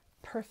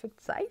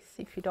 perfect size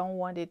if you don't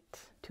want it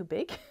too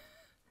big.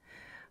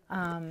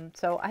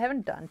 So I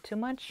haven't done too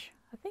much.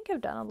 I think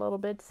I've done a little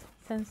bit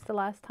since the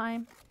last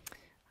time.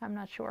 I'm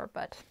not sure,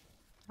 but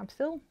I'm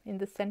still in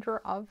the center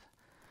of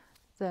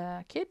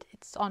the kit.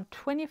 It's on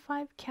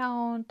 25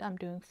 count. I'm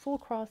doing full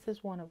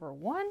crosses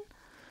 1/1.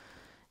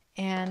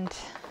 And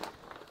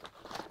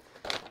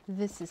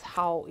this is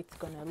how it's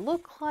gonna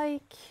look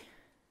like.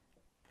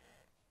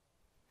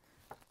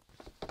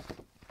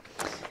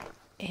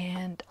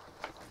 And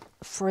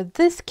for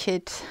this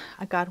kit,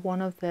 I got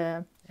one of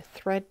the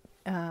thread,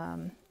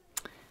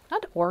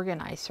 not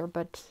organizer,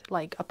 but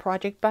like a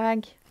project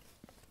bag.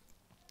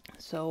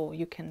 So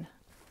you can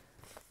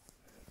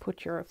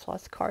put your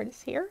floss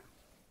cards here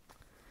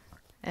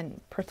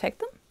and protect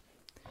them.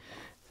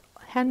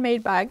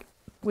 Handmade bag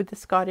with the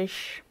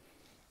Scottish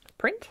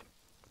print.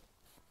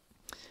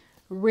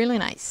 Really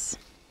nice.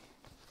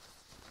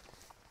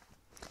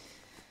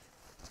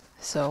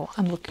 So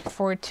I'm looking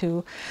forward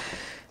to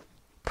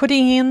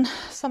putting in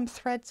some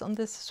threads on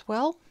this as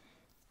well.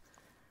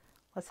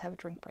 Let's have a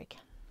drink break.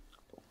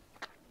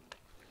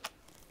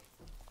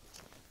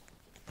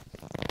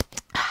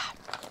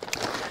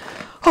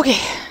 Okay,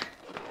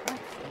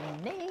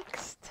 what's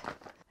next?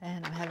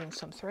 And I'm having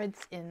some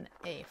threads in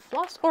a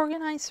floss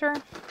organizer.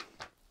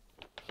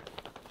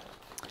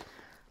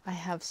 I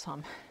have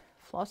some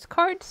floss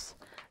cards,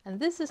 and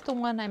this is the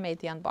one I made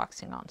the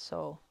unboxing on.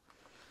 So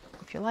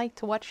if you like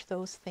to watch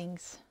those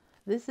things,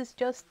 this is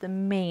just the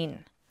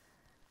main.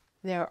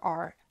 There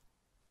are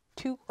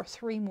 2 or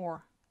 3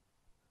 more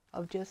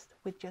of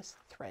with just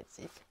threads.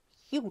 It's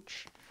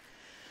huge.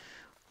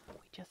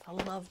 I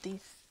love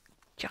these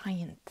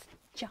giant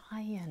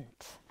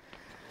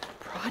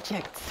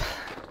projects.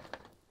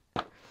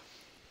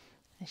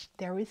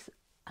 There is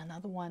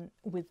another one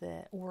with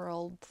the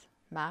world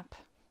map.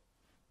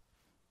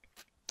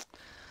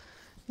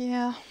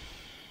 Yeah,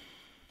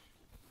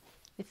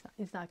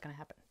 it's not gonna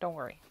happen. Don't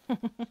worry.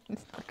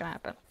 It's not gonna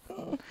happen.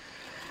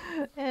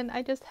 And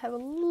I just have a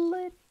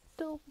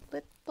little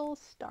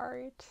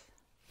start.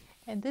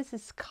 And this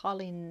is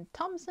Colin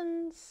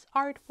Thompson's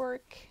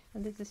artwork.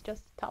 And this is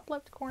just the top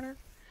left corner.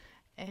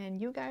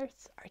 And you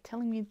guys are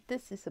telling me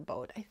this is a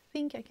boat. I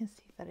think I can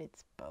see that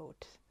it's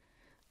boat,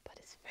 but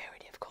it's very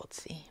difficult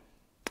to see.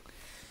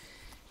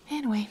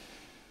 Anyway,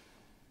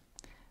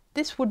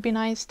 this would be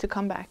nice to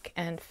come back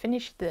and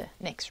finish the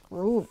next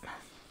room.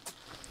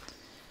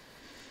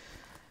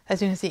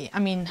 As you can see, I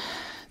mean,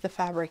 the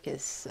fabric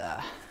is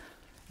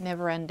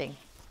never ending.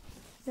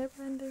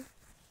 Never ending.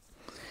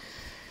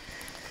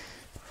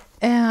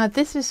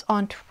 This is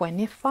on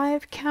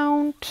 25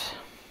 count.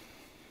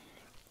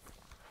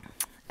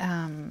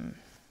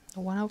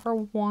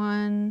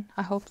 1/1.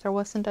 I hope there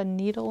wasn't a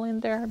needle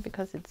in there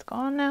because it's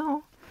gone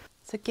now.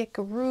 It's a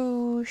Gecko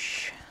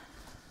Rouge.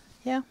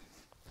 Yeah.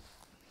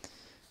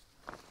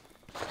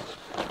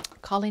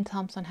 Colin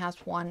Thompson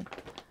has one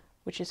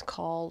which is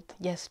called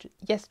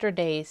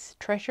Yesterday's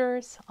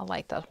Treasures. I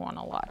like that one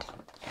a lot.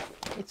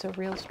 It's a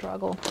real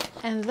struggle.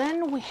 And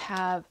then we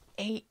have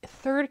a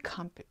third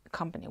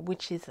company,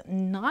 which is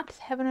not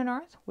Heaven and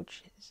Earth,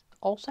 which is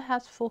also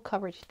has full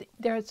coverage.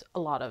 There's a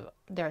lot of,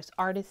 there's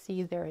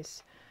Artisy,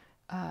 there's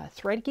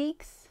Thread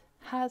Geeks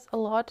has a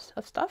lot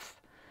of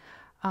stuff.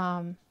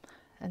 And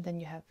then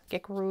you have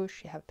Gecko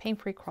Rouge, you have Pain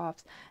Free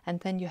Crafts, and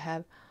then you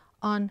have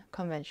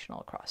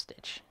Unconventional Cross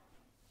Stitch.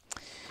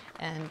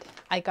 And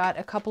I got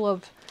a couple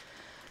of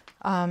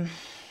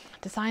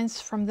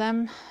designs from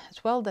them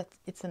as well. That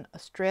it's an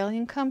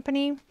Australian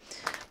company,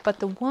 but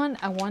the one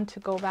I want to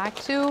go back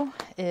to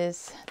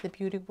is The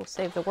Beauty Will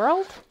Save the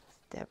World.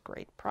 They have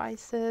great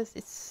prices.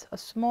 It's a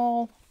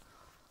small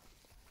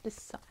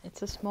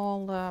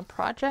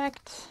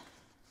project,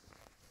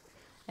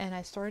 and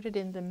I started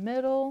in the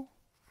middle.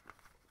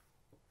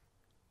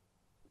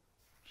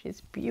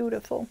 She's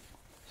beautiful,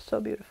 so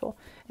beautiful.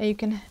 And you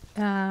can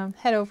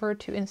head over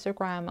to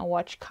Instagram and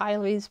watch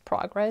Kylie's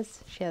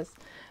progress. She has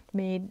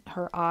made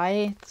her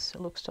eye. It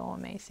looks so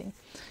amazing.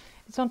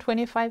 It's on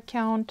 25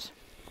 count,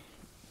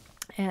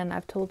 and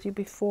I've told you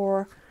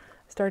before,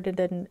 I started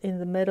in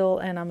the middle,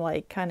 and I'm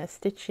like kind of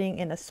stitching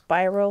in a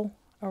spiral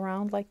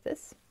around like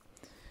this,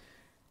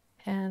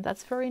 and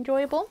that's very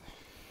enjoyable.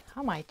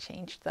 I might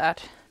change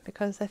that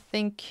because I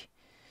think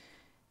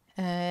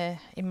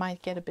it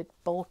might get a bit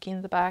bulky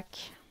in the back,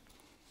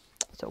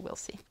 so we'll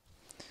see.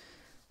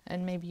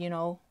 And maybe, you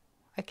know,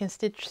 I can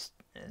stitch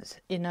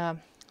in a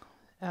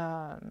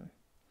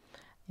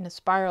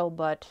spiral,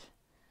 but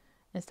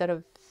instead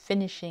of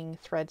finishing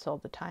threads all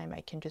the time,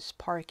 I can just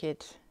park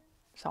it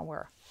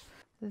somewhere.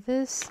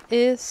 This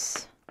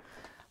is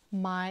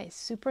my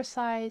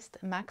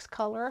supersized max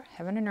color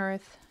Heaven and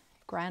Earth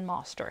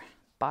Grandmaster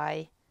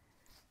by,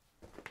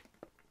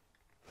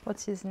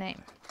 what's his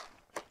name?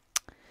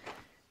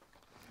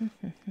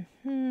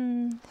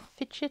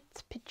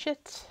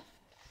 Pitchett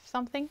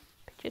something.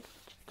 Pitchett.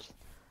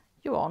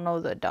 You all know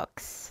the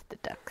ducks.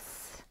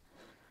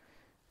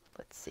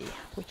 Let's see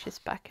which is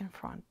back and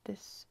front.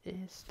 This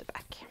is the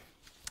back.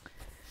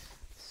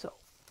 So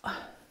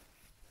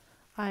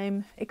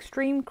I'm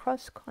extreme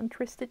cross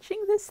country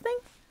stitching this thing.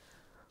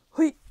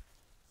 Hui.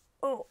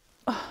 Oh,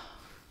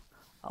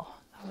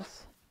 that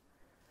was,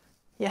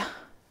 yeah,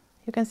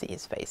 you can see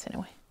his face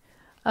anyway.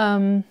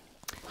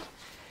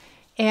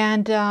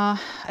 And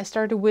I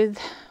started with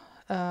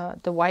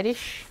the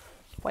whitish.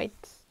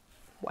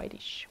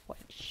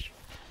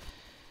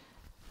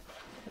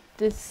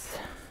 This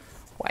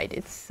white,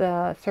 it's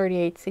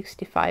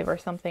 3865 or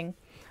something.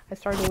 I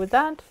started with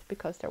that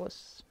because there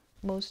was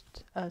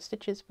most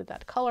stitches with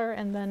that color,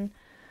 and then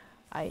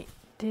I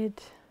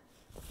did,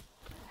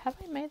 have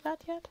I made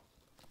that yet?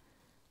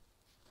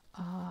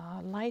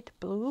 Light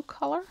blue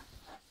color.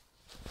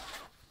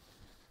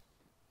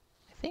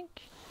 I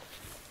think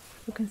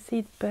you can see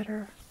it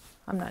better.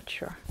 I'm not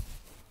sure.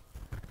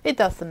 It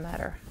doesn't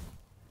matter.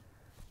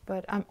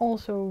 But I'm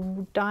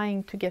also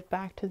dying to get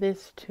back to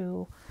this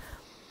to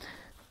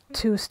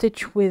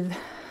stitch with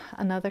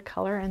another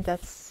color, and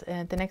that's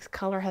the next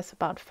color has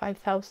about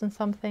 5,000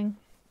 something,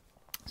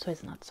 so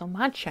it's not so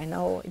much. I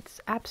know it's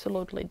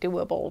absolutely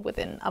doable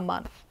within a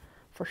month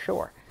for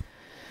sure.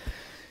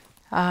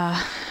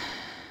 Yeah,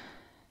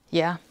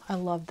 I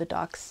love the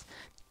ducks,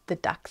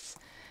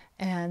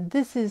 and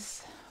this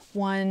is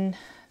one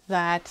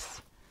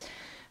that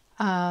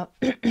the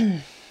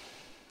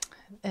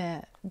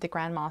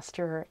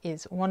Grandmaster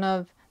is one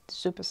of the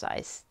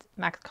supersized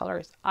max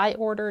colors I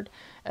ordered.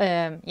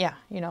 Yeah,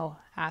 you know,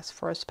 asked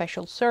for a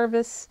special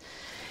service.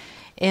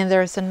 And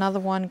there's another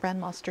one,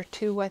 Grandmaster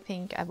 2, I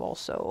think. I've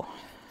also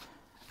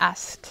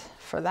asked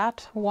for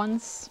that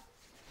once.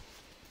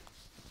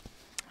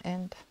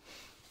 And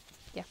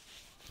yeah,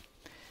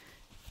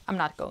 I'm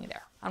not going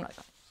there. I'm not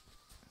going.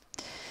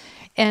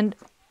 And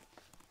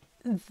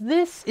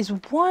this is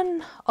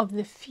one of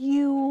the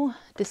few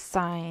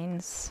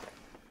designs.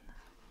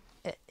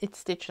 It's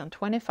stitched on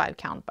 25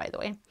 count, by the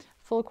way.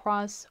 Full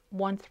cross,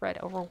 1 thread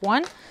over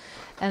 1.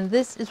 And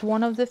this is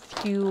one of the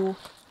few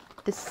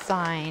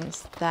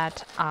designs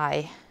that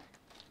I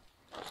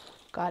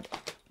got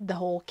the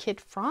whole kit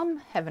from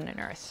Heaven and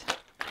Earth.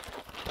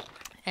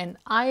 And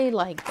I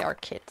like their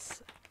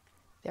kits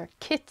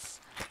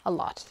a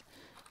lot.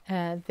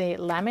 They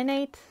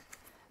laminate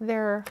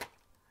their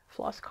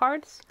floss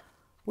cards,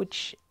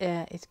 which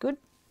is good.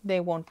 They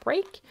won't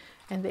break.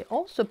 And they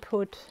also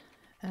put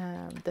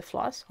the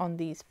floss on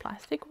these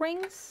plastic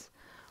rings,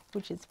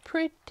 which is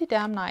pretty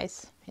damn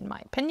nice in my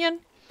opinion.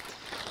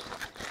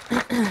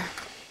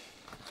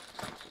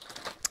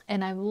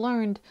 And I've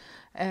learned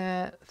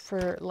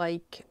for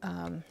like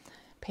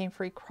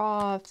Pain-Free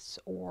Crafts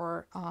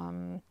or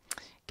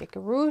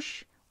Gecko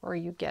Rouge, where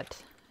you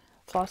get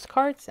floss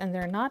cards and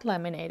they're not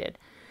laminated,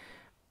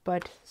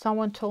 but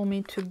someone told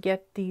me to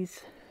get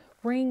these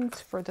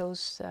rings for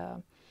those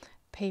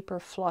paper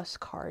floss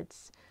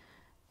cards,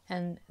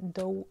 and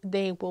though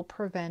they will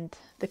prevent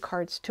the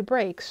cards to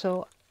break.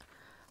 So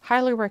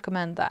highly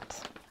recommend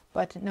that.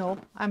 But no,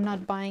 I'm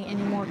not buying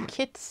any more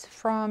kits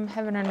from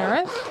Heaven and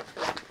Earth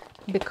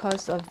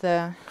because of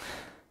the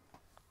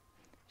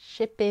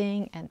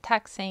shipping and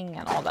taxing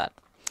and all that.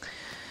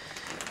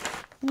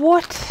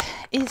 What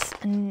is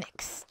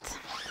next?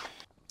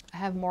 I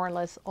have more or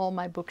less all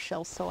my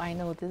bookshelves, so I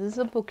know this is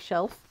a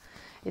bookshelf.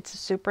 It's a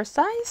super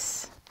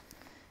size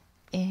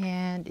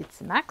and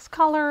it's max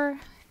color,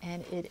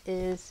 and it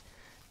is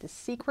The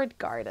Secret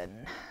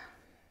Garden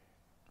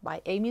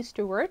by Amy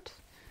Stewart.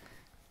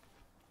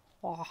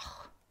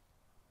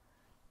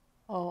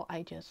 Oh,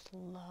 I just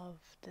love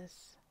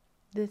this.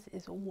 This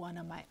is one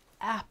of my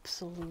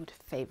absolute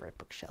favorite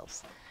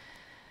bookshelves.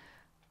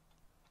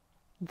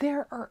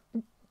 There are,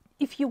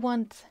 if you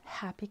want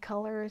happy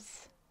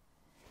colors,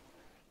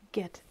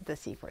 get The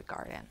Secret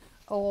Garden.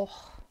 Oh,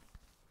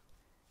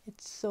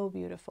 it's so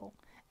beautiful,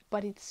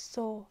 but it's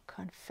so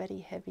confetti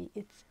heavy.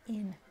 It's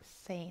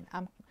insane.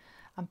 I'm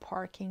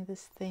parking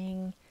this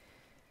thing.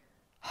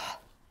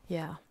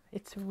 Yeah,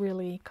 it's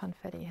really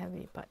confetti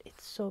heavy, but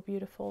it's so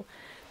beautiful.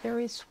 There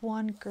is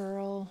one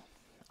girl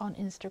on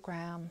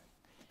Instagram.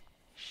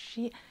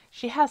 She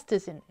has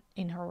this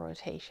in her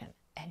rotation,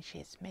 and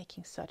she's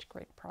making such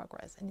great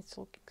progress, and it's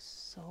looking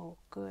so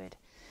good.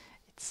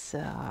 It's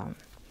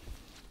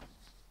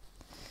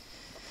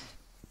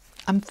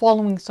I'm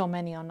following so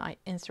many on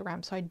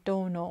Instagram, so I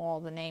don't know all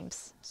the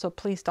names, so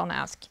please don't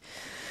ask.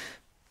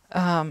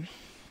 But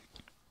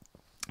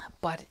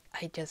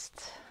I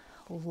just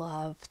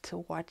love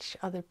to watch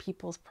other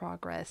people's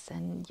progress,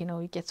 and you know,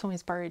 you get so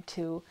inspired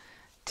to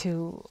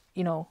you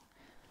know,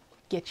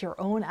 get your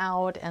own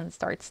out and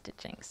start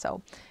stitching.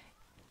 So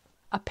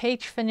a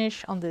page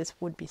finish on this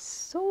would be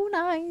so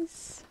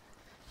nice.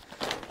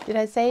 Did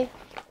I say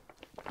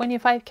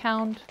 25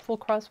 count, full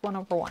cross, 1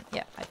 over 1?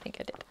 Yeah, I think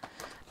I did.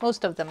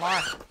 Most of them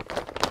are.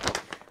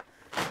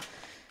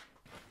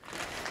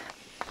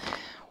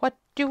 What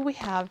do we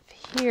have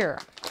here?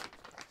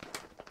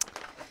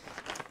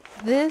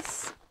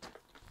 This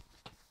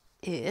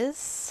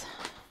is,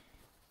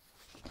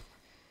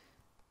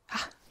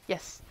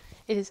 yes,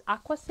 it is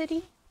Aqua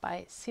City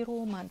by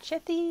Ciro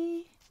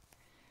Manchetti.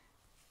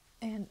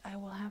 And I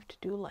will have to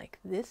do like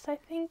this, I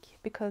think,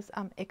 because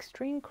I'm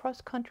extreme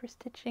cross-country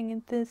stitching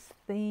in this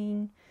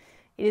thing.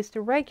 It is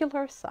the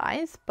regular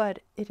size, but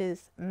it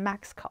is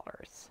max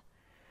colors.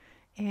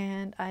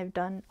 And I've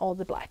done all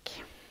the black.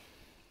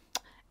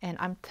 And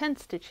I'm 10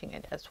 stitching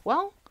it as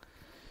well,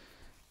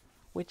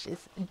 which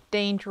is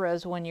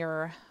dangerous when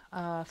you're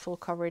full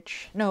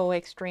coverage, no,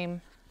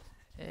 extreme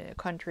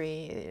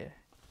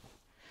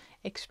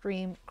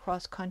extreme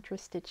cross-country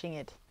stitching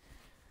it,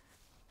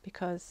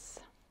 because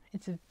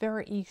it's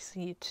very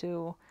easy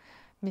to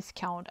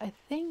miscount. I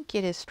think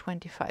it is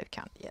 25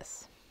 count,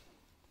 yes.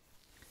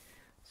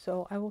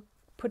 So I will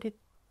put it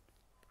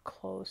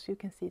close. You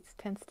can see it's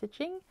 10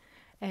 stitching,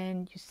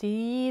 and you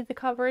see the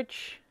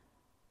coverage.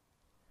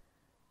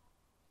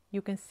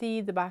 You can see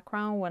the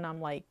background when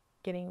I'm like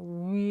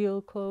getting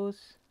real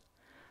close,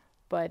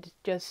 but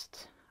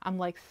just I'm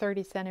like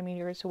 30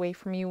 centimeters away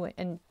from you,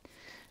 and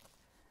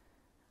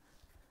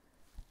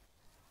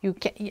you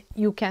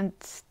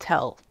can't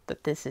tell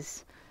that this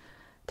is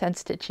 10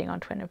 stitching on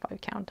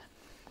 25 count,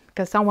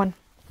 because someone,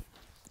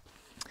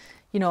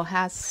 you know,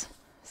 has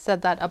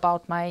said that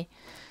about my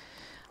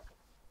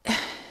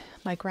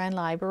grand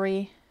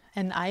library,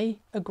 and I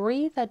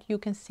agree that you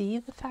can see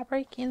the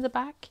fabric in the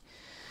back,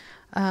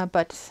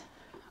 but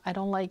I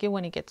don't like it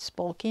when it gets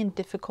bulky and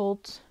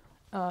difficult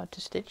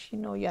to stitch. You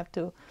know, you have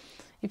to,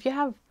 if you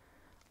have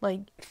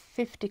like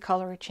 50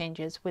 color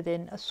changes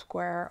within a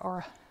square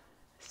or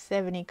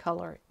 70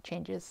 color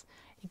changes,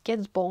 it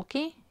gets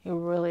bulky. It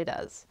really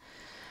does.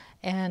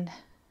 And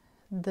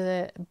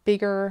the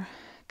bigger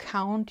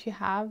count you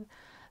have,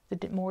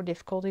 the more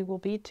difficult it will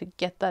be to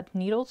get that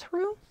needle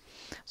through.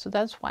 So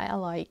that's why I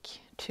like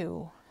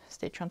to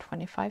stitch on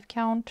 25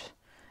 count,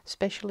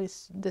 especially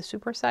the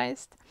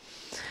supersized.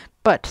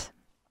 But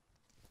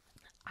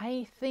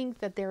I think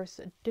that there's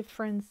a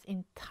difference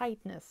in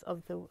tightness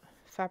of the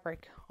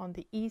fabric on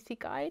the easy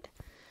guide,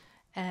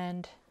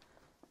 and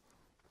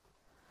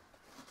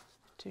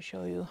to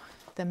show you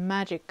the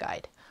magic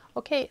guide.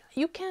 Okay,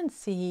 you can't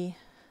see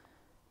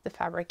the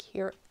fabric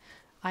here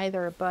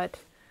either, but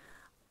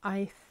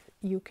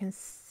you can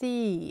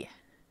see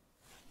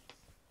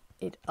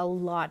it a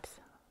lot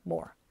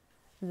more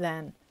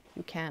than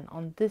you can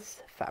on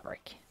this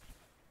fabric.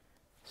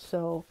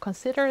 So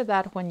consider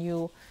that when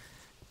you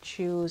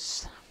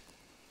choose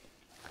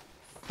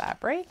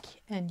fabric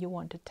and you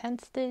want to 10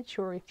 stitch,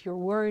 or if you're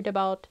worried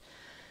about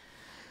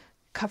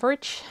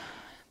coverage,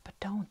 but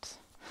don't.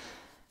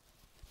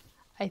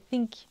 I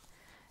think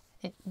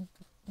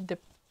the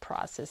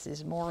process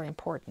is more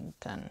important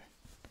than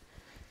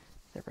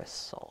the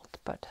result,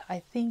 but I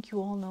think you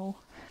all know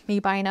me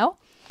by now.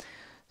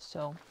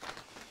 So,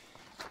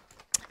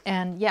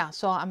 and yeah,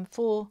 so I'm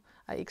full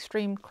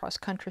extreme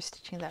cross-country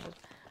stitching. That was,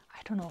 I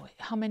don't know,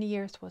 how many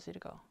years was it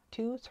ago?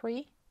 2,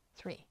 3?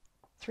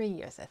 3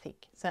 years, I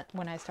think. So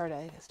when I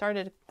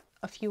started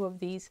a few of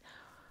these,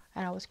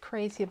 and I was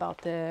crazy about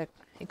the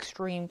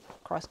extreme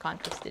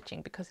cross-country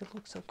stitching because it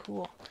looks so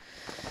cool.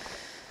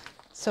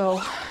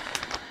 So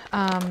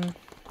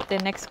the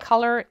next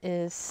color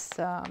is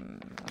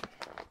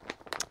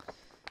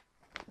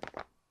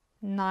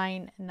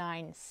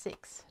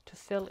 996 to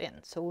fill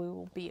in, so it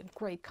will be a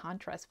great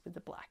contrast with the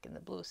black and the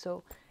blue.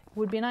 So it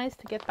would be nice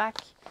to get back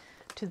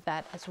to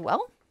that as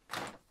well.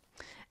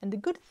 And the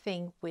good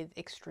thing with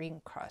extreme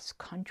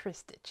cross-country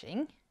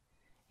stitching,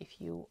 if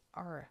you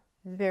are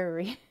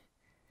very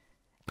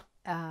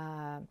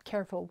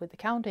careful with the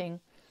counting,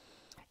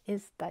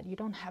 is that you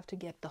don't have to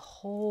get the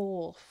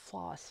whole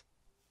floss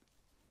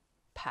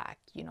pack.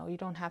 You know, you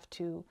don't have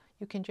to,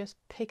 you can just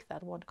pick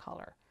that one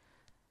color,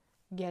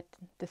 get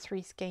the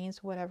 3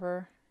 skeins,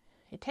 whatever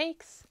it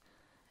takes,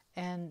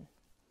 and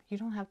you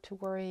don't have to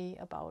worry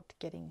about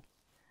getting,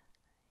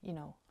 you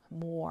know,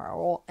 more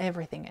or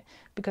everything,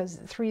 because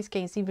 3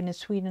 skeins, even in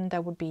Sweden,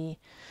 that would be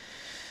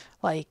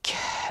like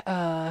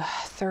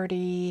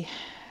 30,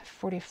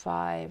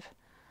 45,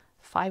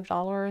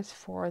 $5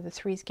 for the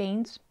 3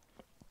 skeins.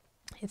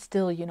 It's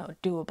still, you know,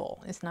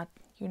 doable. It's not,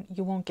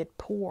 you won't get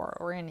poor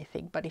or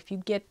anything, but if you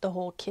get the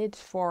whole kit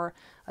for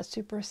a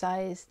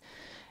supersized,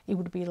 it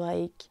would be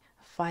like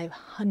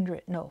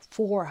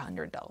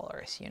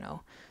 $400, you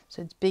know.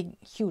 So it's big,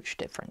 huge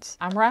difference.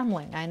 I'm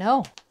rambling, I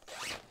know.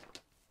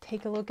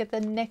 Take a look at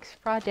the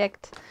next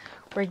project.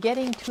 We're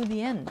getting to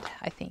the end,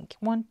 I think.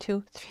 1,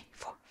 2, 3,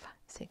 4, 5,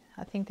 6.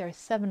 I think there are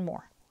 7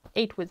 more.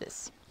 8 with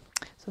this.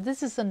 So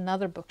this is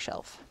another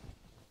bookshelf.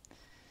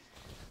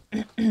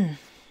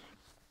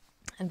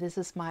 And this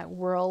is my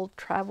world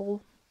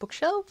travel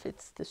bookshelf.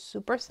 It's the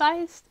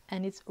supersized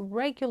and it's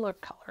regular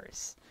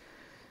colors.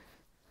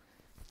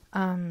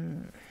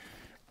 And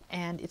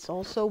it's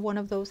also one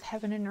of those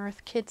Heaven and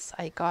Earth kits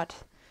I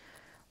got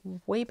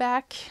way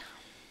back.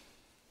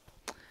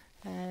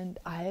 And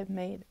I have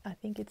made, I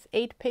think it's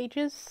 8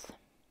 pages.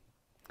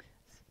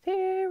 It's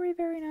very,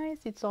 very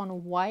nice. It's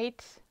on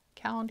white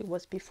count. It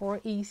was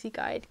before Easy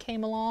Guide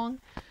came along.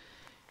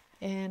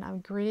 And I'm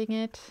grading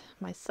it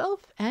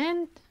myself.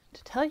 And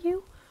to tell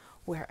you,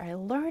 where I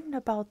learned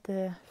about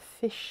the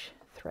fish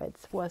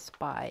threads was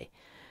by,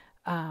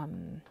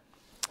 man,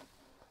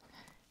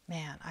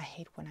 I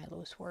hate when I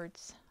lose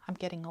words. I'm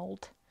getting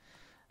old.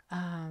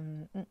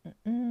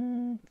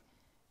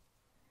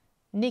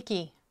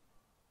 Nikki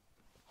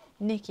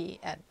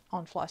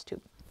on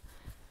Flosstube.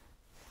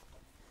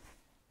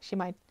 She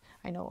might,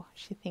 I know,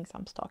 she thinks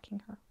I'm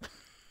stalking her.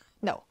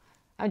 No,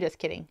 I'm just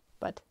kidding,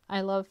 but I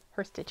love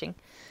her stitching.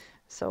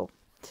 So,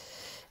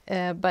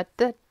 but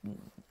that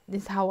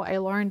is how I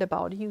learned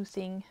about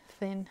using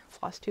thin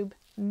Flosstube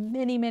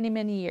many, many,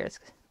 many years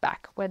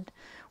back, when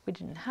we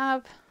didn't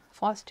have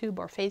Flosstube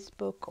or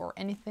Facebook or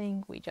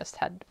anything. We just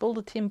had the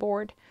bulletin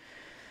board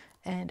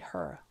and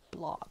her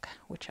blog,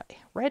 which I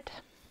read.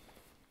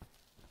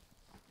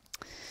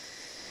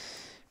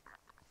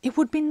 It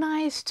would be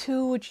nice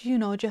to, you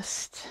know,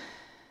 just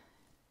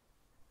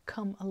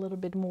come a little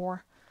bit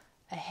more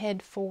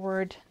ahead,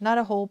 forward, not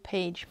a whole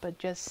page, but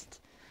just,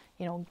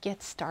 you know,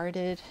 get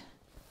started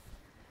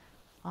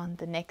on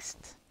the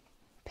next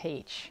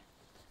page,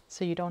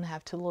 so you don't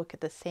have to look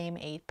at the same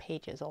 8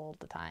 pages all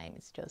the time.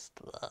 It's just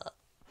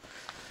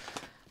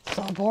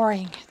so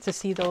boring to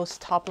see those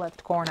top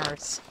left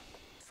corners.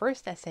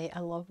 First I say I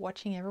love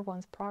watching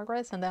everyone's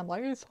progress, and then I'm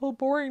like, it's so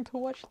boring to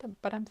watch them,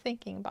 but I'm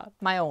thinking about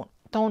my own.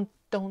 Don't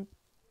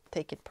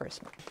take it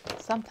personal.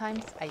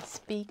 Sometimes I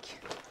speak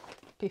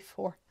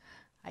before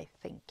I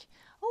think.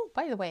 Oh,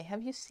 by the way,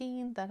 have you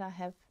seen that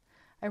I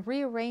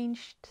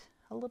rearranged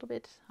a little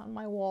bit on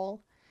my wall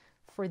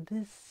for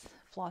this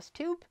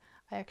Flosstube?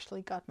 I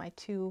actually got my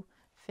 2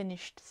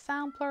 finished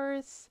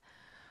samplers,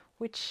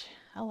 which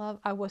I love.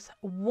 I was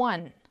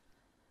one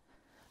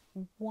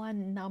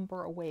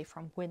number away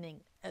from winning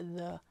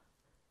the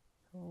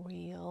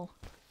real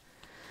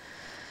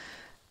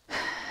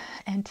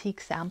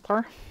antique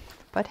sampler,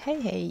 but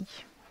hey.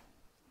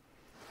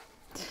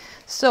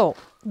 So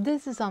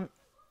this is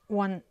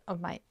one of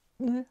my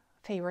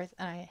favorites,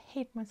 and I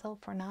hate myself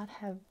for not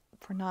have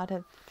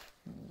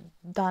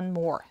done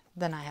more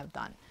than I have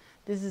done.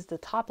 This is the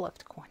top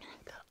left corner.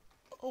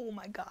 Oh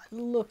my god,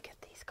 look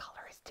at these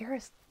colors.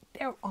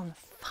 They're on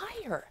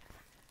fire.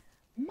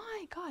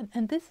 My god.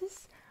 And this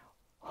is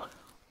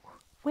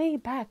way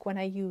back when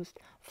I used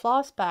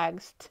floss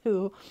bags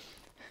to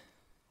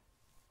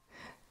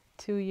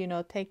you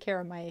know, take care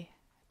of my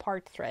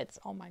part threads.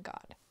 Oh my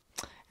god.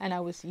 And I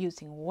was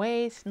using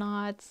waist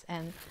knots,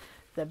 and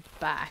the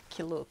back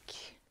look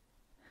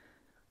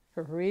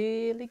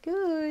really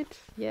good.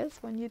 Yes,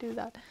 when you do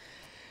that.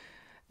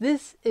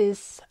 This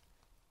is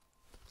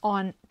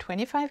on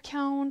 25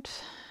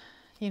 count,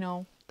 you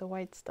know, the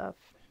white stuff.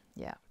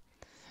 Yeah.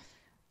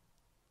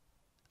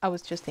 I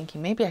was just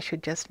thinking maybe I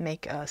should just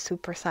make a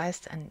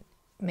supersized and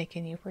make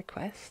a new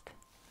request.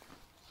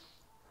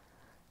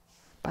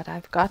 But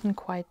I've gotten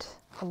quite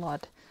a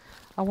lot.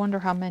 I wonder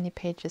how many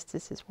pages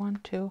this is.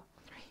 1, 2,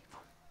 3,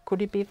 4.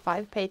 Could it be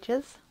 5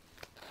 pages?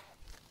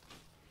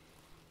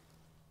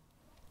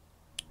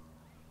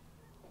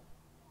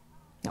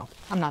 No,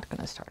 I'm not going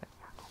to start it.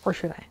 Or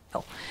should I?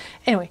 Oh.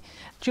 Anyway,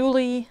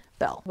 Julie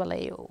Bell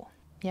Vallejo.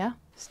 Yeah,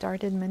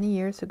 started many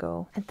years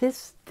ago. And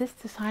this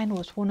design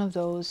was one of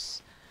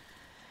those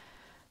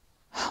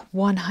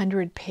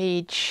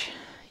 100-page,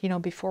 you know,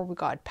 before we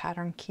got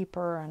Pattern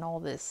Keeper and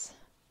all this.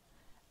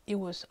 It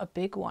was a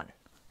big one.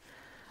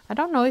 I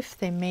don't know if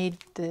they made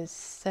the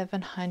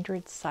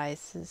 700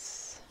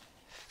 sizes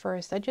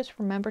first. I just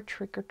remember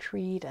Trick or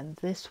Treat and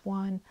this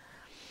one.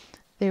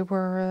 They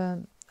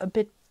were a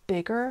bit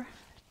bigger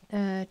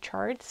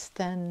charts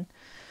than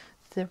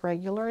the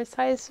regular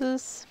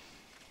sizes.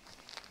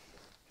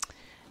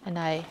 And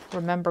I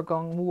remember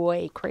going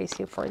way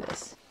crazy for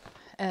this.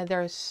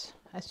 There's,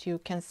 as you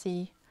can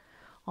see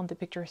on the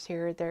pictures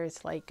here,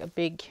 there's like a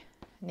big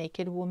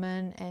naked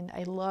woman, and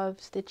I love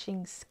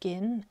stitching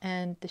skin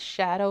and the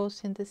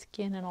shadows in the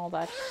skin and all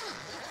that.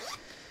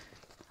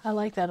 I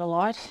like that a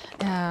lot.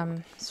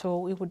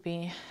 So it would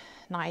be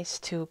nice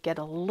to get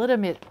a little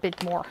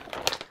bit more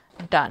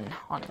done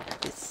on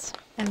this.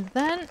 And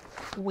then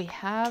we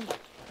have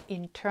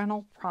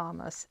Eternal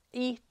Promise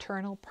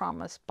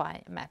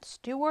by Matt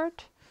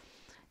Stewart.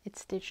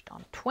 It's stitched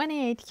on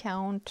 28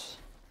 count.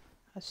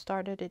 I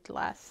started it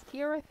last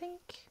year, I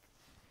think,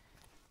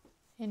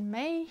 in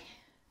May.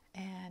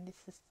 And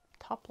it's this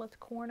top left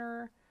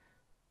corner,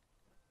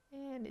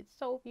 and it's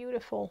so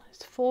beautiful.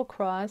 It's full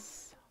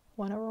cross,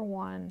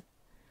 1/1,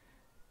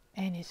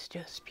 and it's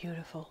just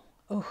beautiful.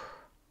 Oh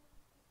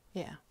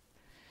yeah,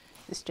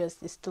 it's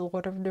the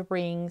Lord of the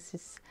Rings.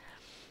 It's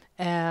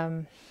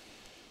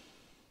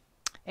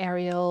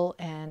Ariel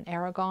and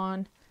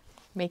Aragorn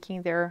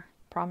making their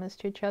promise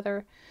to each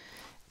other.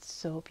 It's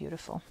so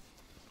beautiful.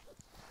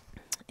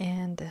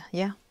 And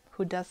yeah,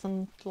 who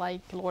doesn't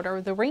like Lord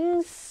of the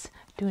Rings?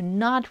 Do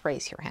not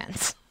raise your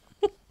hands.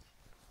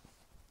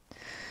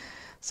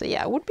 So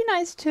yeah, it would be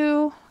nice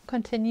to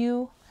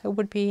continue. It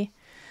would be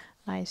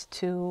nice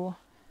to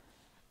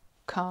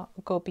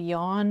go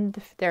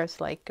beyond. There's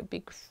like a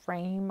big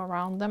frame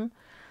around them.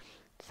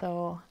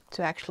 So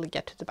to actually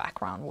get to the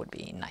background would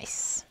be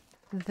nice.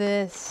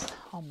 This,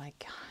 oh my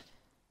god.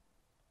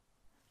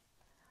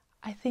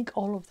 I think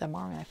all of them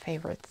are my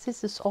favorites.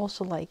 This is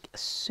also like a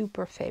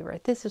super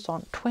favorite. This is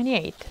on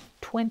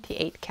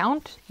 28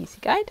 count, easy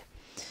guide.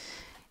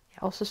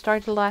 I also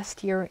started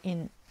last year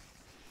in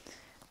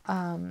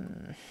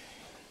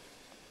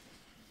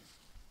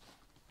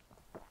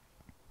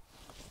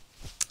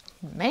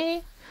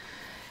May,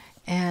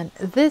 and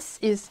this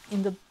is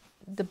in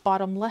the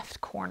bottom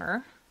left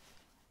corner,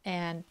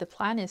 and the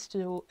plan is to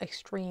do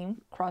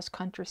extreme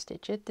cross-country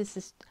stitch it. This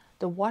is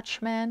the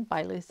Watchman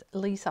by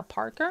Lisa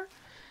Parker.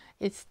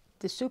 It's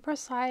the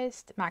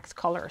supersized max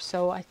color,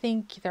 so I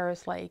think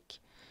there's like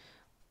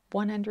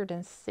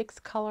 106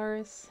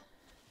 colors.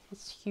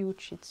 It's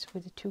huge. It's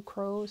with the 2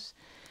 crows,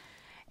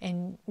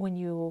 and when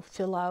you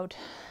fill out,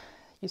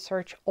 you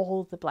search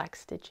all the black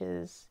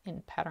stitches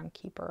in Pattern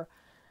Keeper.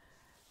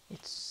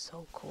 It's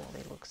so cool.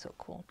 They look so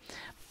cool.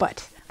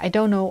 But I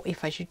don't know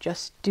if I should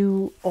just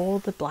do all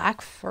the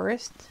black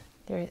first.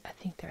 I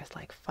think there's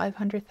like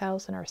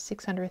 500,000 or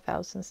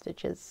 600,000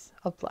 stitches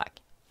of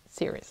black.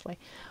 Seriously.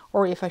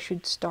 Or if I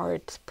should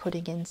start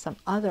putting in some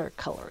other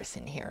colors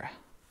in here.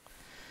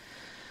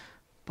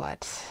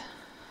 But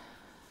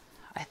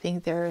I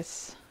think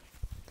there's,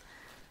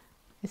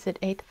 is it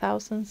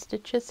 8,000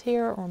 stitches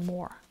here or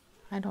more?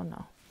 I don't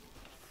know.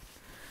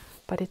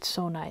 But it's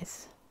so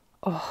nice.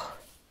 Oh,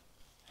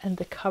 and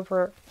the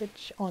cover,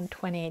 which on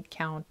 28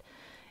 count,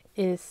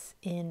 is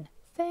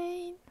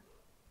insane.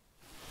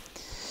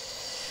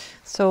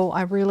 So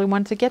I really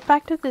want to get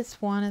back to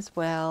this one as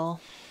well.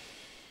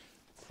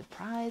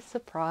 Surprise,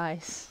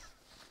 surprise.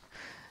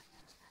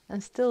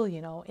 And still,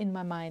 you know, in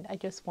my mind, I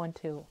just want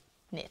to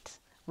knit.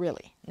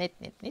 Really. Knit,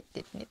 knit, knit,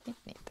 knit, knit, knit,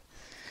 knit.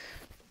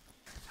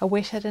 I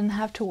wish I didn't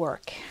have to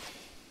work.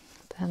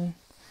 Then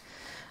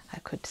I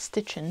could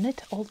stitch and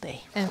knit all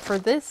day. And for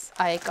this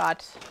I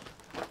got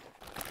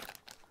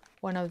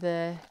one of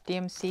the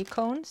DMC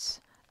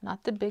cones,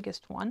 not the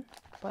biggest one,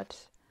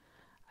 but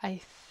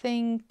I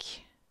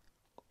think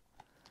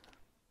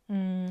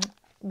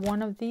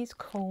one of these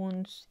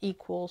cones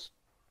equals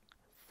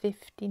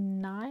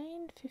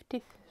 59,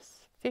 50,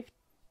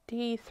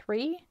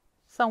 53,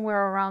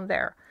 somewhere around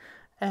there,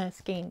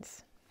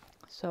 skeins.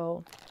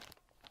 So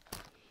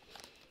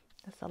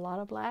that's a lot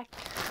of black.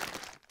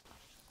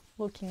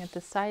 Looking at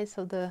the size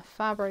of the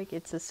fabric,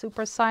 it's a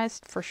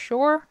supersized for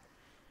sure.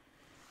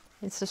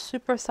 It's a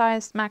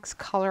supersized max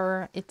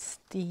color. It's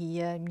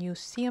the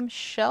museum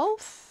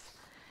shelf.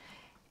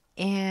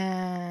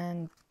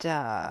 And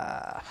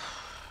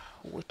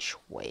which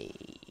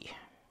way?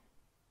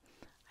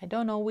 I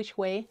don't know which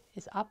way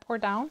is up or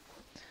down.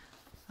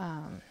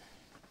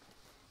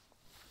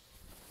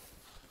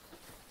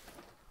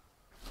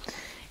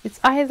 It's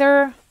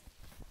either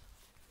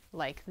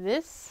like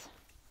this,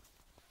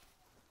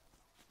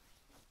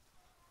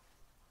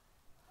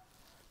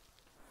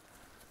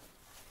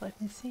 let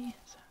me see,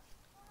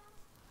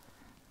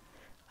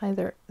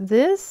 either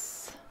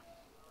this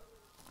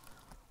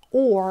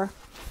or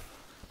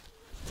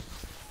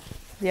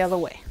the other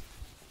way.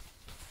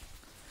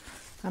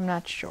 I'm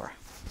not sure,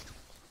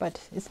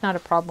 but it's not a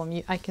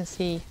problem. I can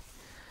see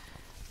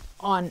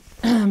on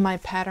my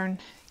pattern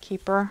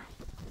keeper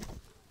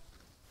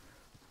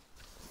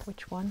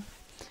which one.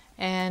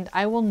 And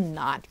I will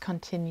not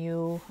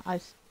continue. I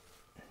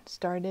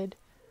started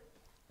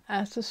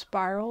as a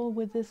spiral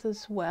with this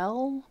as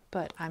well,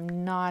 but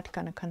I'm not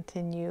going to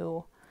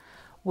continue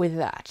with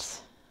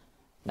that.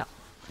 No,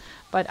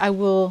 but I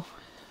will.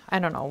 I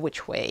don't know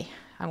which way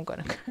I'm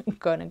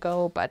gonna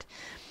go, but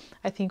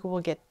I think it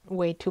will get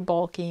way too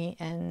bulky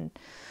and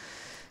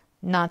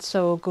not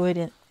so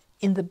good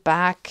in the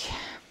back.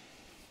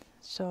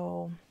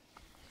 So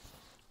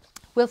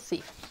we'll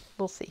see.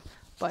 We'll see.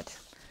 But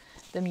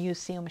the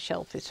museum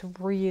shelf is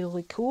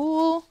really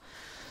cool.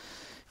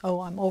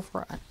 Oh, I'm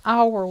over an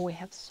hour. We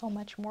have so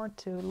much more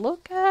to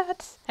look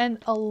at.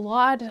 And a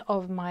lot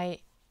of my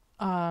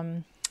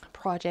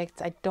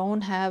projects, I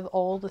don't have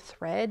all the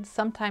threads.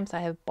 Sometimes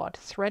I have bought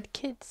thread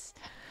kits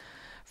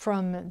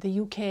from the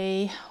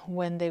UK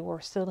when they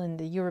were still in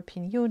the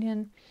European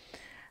Union.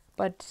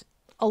 But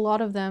a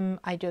lot of them,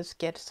 I just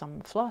get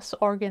some floss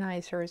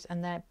organizers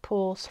and then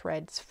pull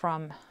threads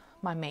from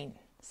my main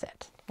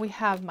set. We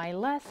have my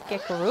last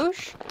Gecko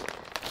Rouge,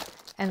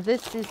 and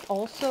this is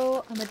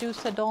also a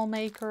Medusa doll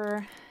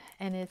maker,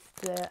 and it's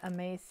the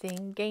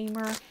Amazing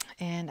Gamer.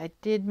 And I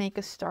did make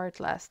a start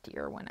last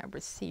year when I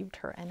received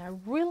her, and I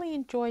really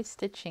enjoy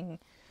stitching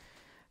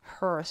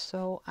her,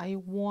 so I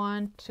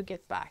want to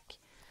get back.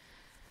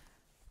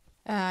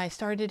 I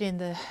started in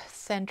the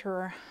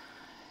center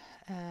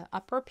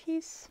upper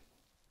piece.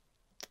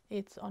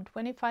 It's on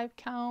 25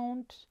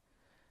 count,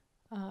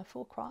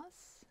 full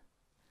cross.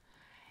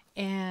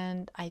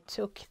 And I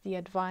took the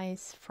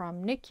advice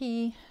from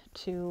Nikki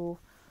to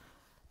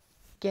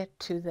get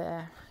to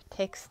the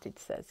text. It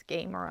says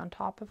gamer on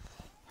top of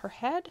her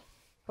head,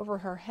 over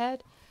her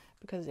head,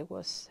 because it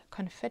was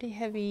confetti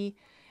heavy.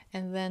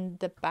 And then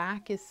the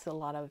back is a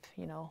lot of,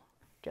 you know,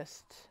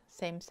 just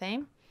same.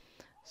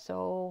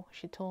 So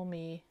she told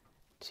me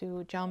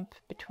to jump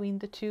between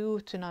the two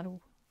to not,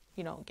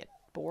 you know, get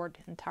bored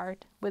and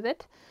tired with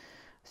it.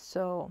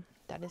 So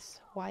that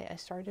is why I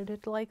started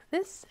it like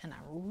this, and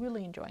I'm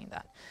really enjoying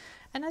that.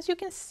 And as you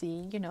can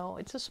see, you know,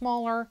 it's a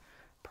smaller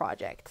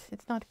project.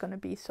 It's not going to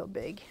be so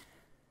big,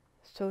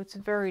 so it's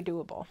very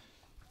doable.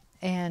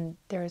 And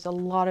there's a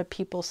lot of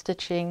people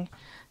stitching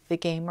the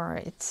Gamer.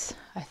 It's,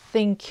 I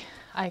think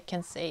I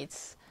can say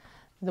it's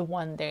the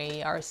one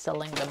they are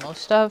selling the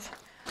most of.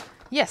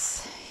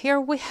 Yes,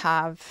 here we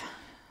have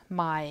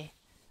my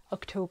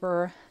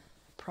October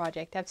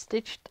project. I've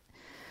stitched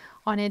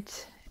on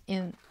it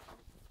in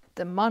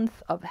the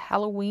month of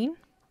Halloween,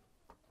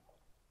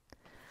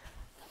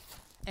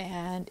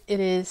 and it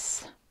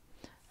is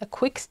a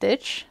quick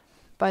stitch,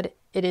 but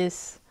it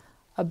is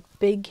a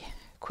big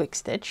quick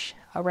stitch,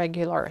 a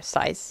regular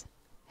size.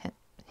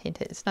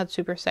 Hint, it's not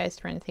super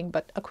sized or anything,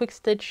 but a quick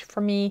stitch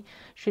for me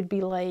should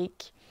be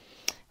like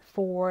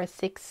 4,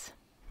 6,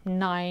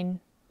 9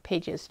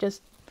 pages,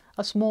 just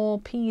a small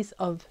piece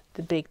of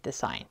the big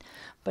design.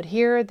 But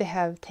here they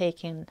have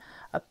taken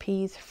a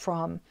piece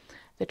from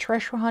the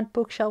Treasure Hunt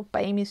bookshelf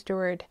by Amy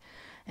Stewart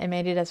and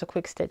made it as a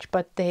quick stitch,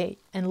 but they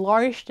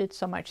enlarged it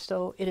so much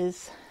so it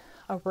is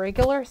a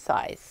regular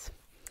size,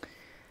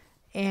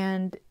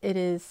 and it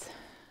is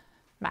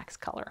max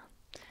color.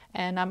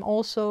 And I'm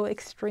also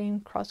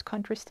extreme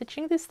cross-country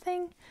stitching this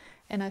thing,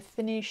 and I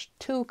finished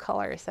 2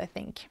 colors, I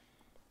think.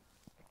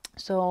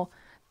 So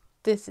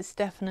this is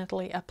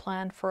definitely a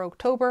plan for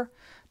October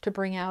to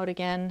bring out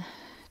again,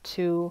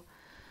 to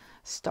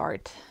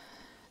start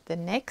the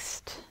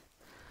next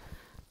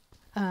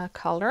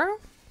color.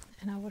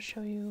 And I will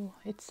show you,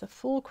 it's a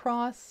full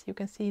cross. You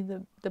can see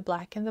the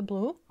black and the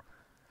blue.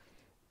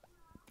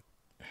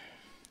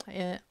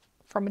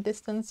 From a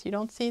distance you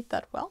don't see it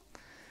that well,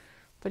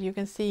 but you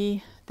can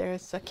see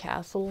there's a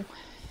castle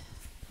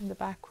in the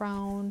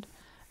background,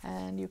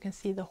 and you can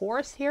see the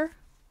horse here,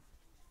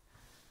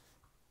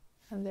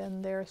 and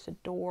then there's a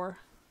door.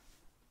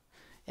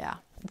 Yeah,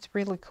 it's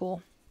really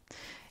cool.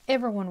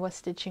 Everyone was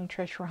stitching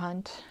Treasure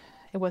Hunt.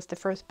 It was the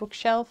first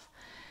bookshelf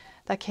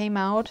that came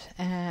out,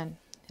 and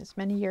it's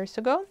many years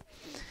ago,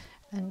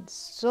 and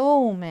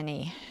so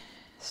many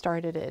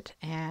started it,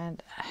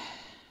 and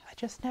I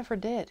just never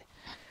did.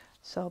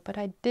 So, but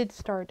I did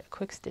start a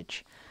quick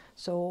stitch.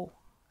 So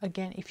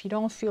again, if you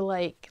don't feel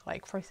like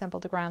for example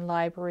the Grand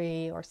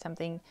Library or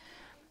something,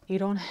 you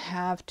don't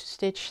have to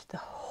stitch the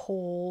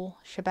whole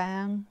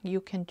shebang.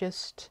 You can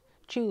just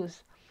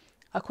choose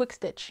a quick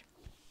stitch.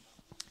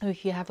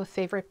 If you have a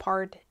favorite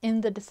part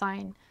in the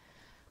design,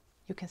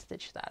 you can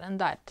stitch that, and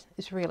that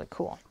is really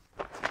cool.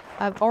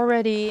 I've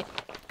already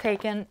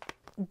taken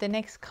the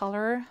next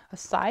color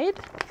aside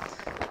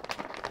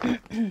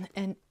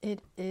and it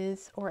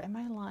is, or am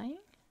I lying?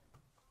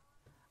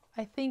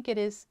 I think it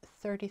is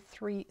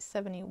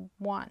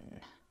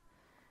 3371,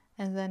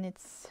 and then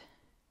it's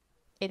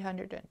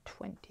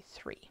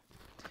 823.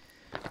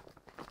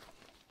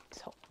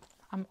 So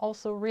I'm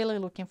also really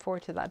looking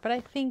forward to that, but I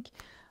think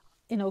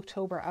in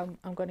October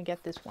I'm going to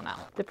get this one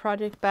out. The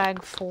project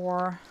bag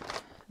for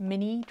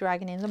mini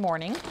Dragon in the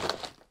Morning,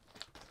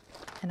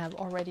 and I've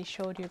already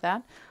showed you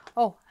that.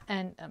 Oh,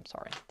 and I'm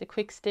sorry, the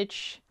quick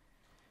stitch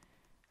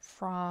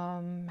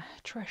from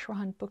Treasure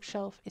Hunt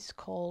bookshelf is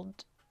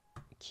called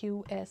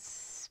QS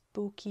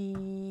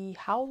Spooky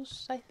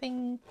House, I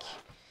think,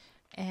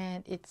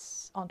 and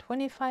it's on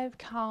 25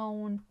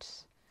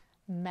 count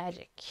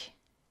magic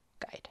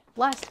guide.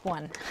 Last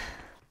one.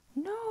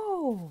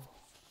 No,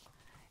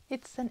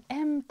 it's an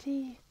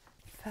empty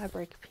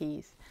fabric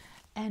piece,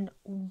 and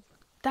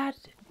that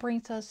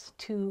brings us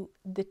to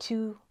the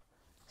two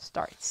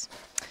starts.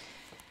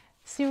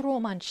 Zero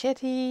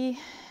Manchetti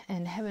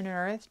and Heaven and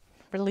Earth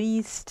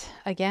released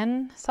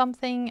again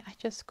something I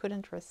just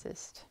couldn't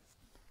resist.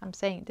 I'm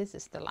saying this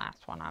is the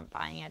last one I'm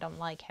buying. I don't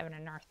like Heaven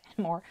and Earth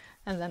anymore.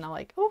 And then I'm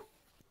like, oh,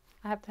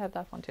 I have to have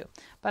that one too.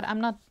 But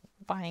I'm not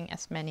buying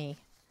as many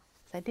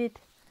as I did.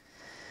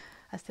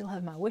 I still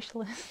have my wish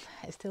list.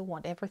 I still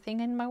want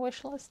everything in my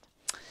wish list.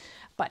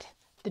 But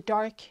The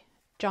Dark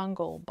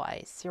Jungle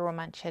by Zero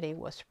Manchetti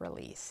was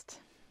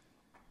released.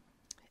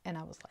 And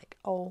I was like,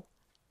 oh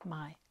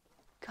my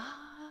God,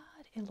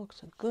 it looks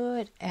so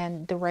good.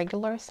 And the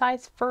regular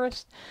size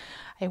first,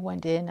 I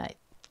went in, I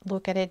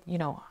look at it, you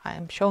know,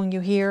 I'm showing you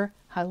here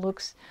how it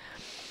looks,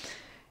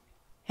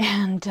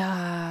 and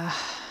I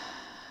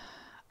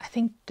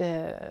think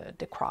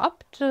the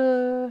cropped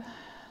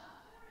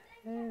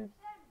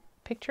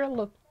picture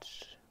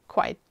looked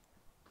quite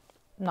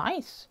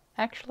nice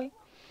actually,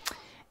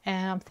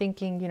 and I'm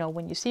thinking, you know,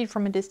 when you see it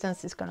from a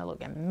distance it's gonna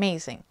look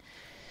amazing.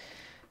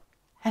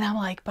 And I'm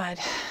like, but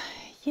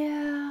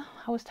yeah,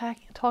 I was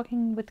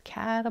talking with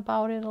Kat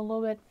about it a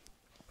little bit.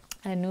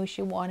 I knew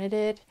she wanted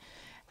it.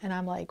 And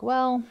I'm like,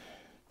 well,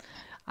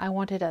 I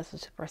want it as a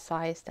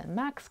supersized and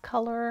max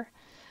color,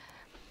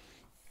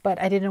 but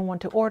I didn't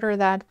want to order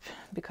that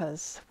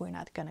because we're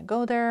not gonna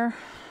go there.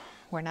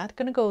 We're not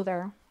gonna go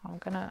there. I'm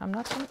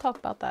not gonna talk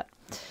about that.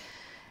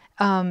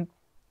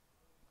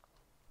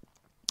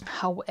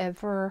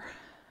 However,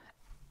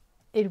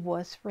 it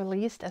was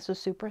released as a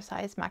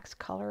supersized max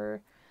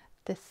color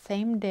the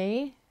same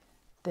day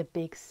the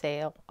big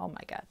sale. Oh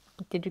my God,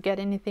 did you get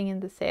anything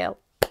in the sale?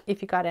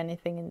 If you got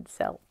anything in the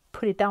sale,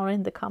 put it down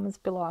in the comments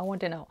below. I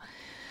want to know.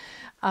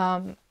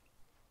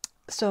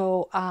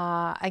 So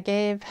I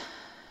gave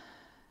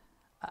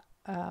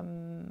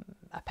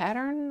a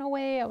pattern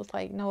away. I was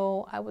like,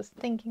 no, I was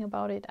thinking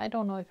about it. I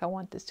don't know if I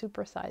want this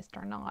supersized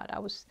or not. I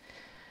was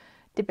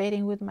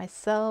debating with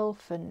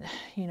myself, and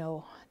you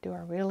know, do I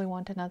really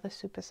want another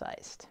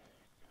supersized?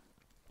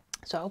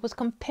 So I was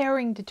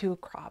comparing the two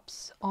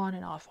crops on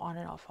and off, on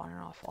and off, on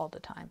and off all the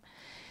time.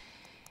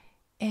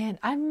 And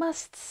I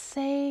must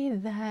say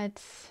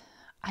that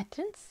I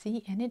didn't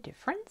see any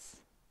difference.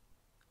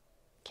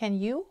 Can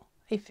you?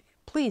 If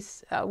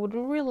please, I would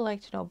really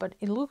like to know, but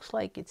it looks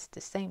like it's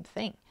the same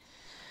thing.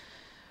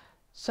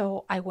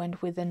 So I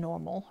went with the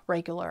normal,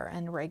 regular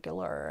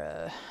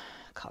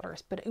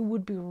colors, but it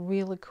would be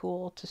really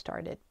cool to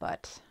start it.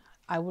 But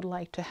I would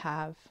like to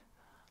have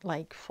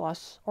like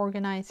floss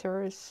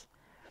organizers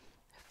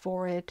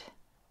for it,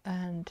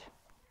 and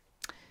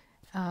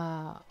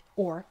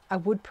or I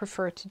would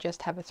prefer to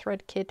just have a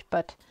thread kit,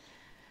 but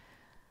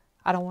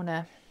I don't want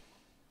to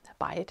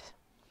buy it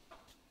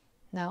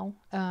now.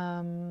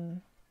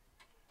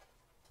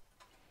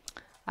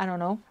 I don't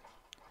know,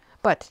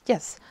 but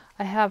yes,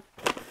 I have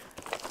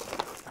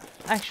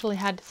actually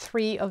had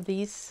 3 of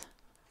these,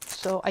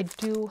 so I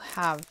do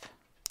have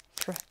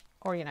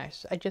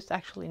organized. I just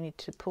actually need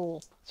to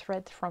pull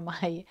thread from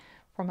my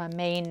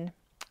main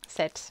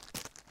set,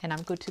 and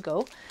I'm good to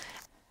go.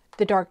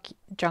 The Dark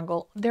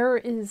Jungle, there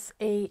is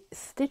a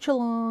stitch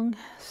along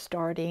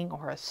starting,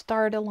 or a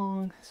start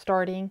along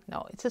starting,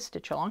 no, it's a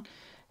stitch along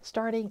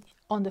starting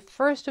on the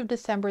 1st of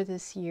December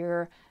this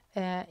year.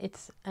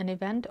 It's an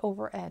event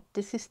over at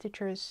Dizzy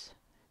Stitchers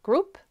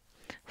group,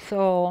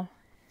 so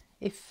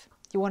if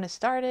you want to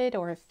start it,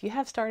 or if you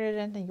have started it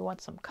and you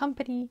want some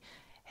company,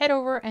 head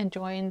over and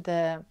join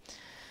the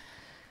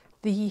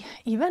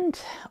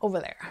event over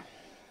there.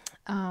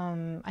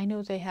 I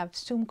know they have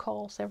Zoom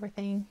calls,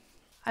 everything.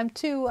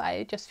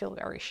 I just feel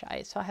very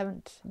shy, so I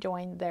haven't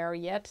joined there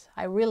yet.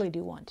 I really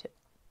do want to.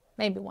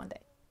 Maybe one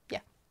day.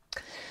 Yeah.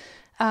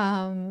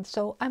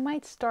 So I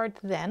might start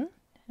then,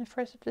 the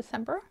 1st of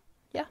December.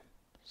 Yeah.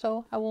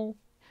 So I will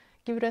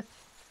give it a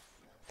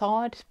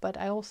thought, but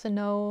I also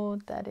know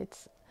that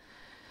it's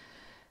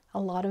a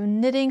lot of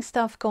knitting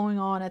stuff going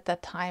on at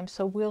that time,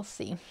 so we'll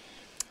see.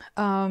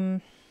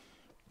 And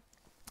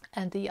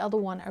the other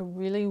one I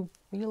really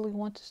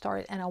want to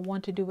start, and I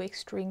want to do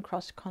extreme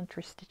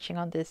cross-country stitching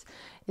on this,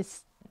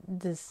 is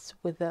this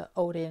with the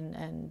Odin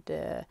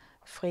and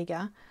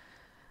Frigga.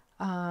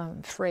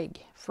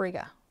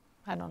 Frigga.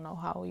 I don't know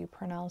how you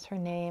pronounce her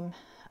name.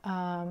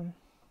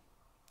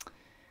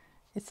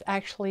 It's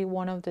actually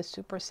one of the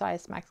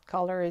supersized max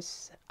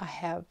colors I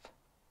have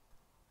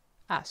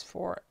asked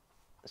for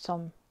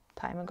some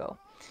time ago.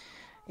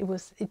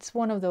 It's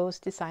one of those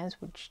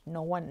designs which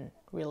no one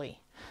really,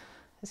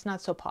 it's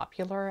not so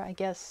popular, I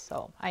guess,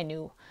 so I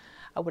knew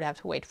I would have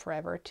to wait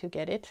forever to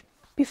get it.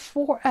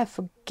 Before I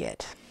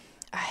forget,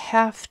 I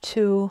have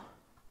to,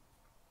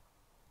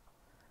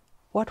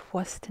 what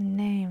was the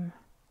name?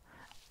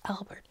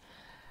 Albert.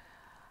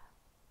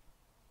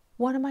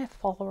 One of my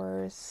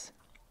followers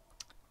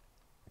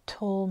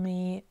told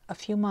me a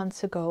few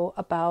months ago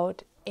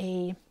about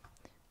a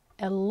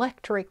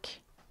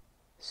electric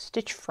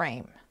stitch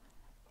frame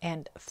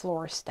and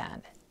floor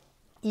stand.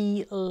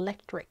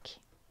 Electric.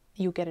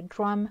 You get a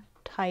drum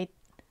tight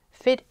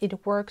fit.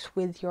 It works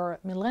with your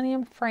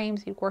Millennium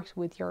frames. It works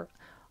with your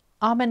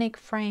Omnic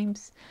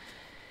frames.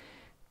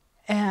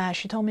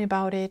 She told me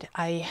about it.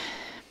 I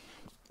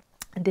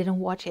didn't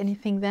watch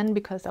anything then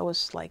because I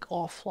was like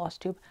off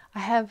Flosstube. I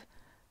have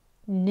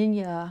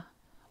Ninja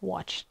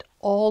watched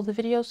all the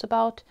videos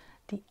about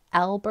the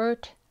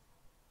Albert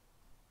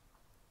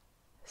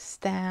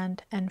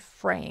stand and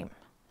frame.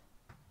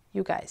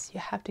 You guys, you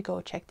have to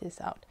go check this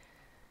out.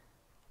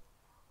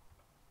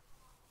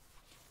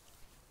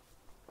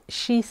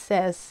 She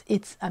says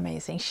it's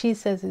amazing. She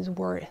says it's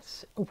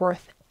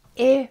worth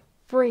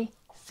every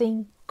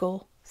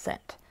single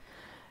cent.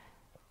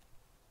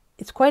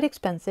 It's quite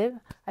expensive.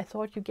 I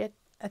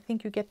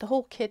think you get the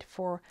whole kit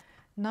for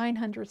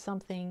 900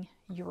 something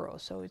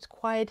euros, so it's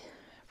quite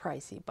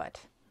pricey,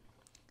 but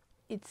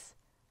it's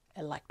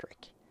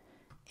electric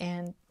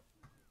and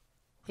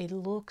it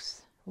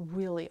looks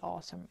really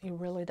awesome. It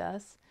really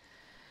does.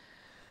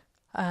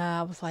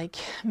 I was like,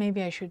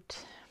 maybe I should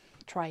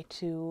try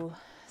to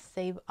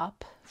save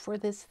up for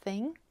this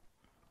thing,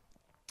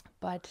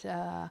 but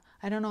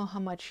I don't know how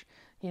much,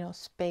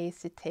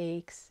 space it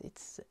takes.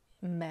 It's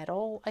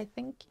metal, I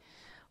think,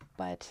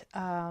 but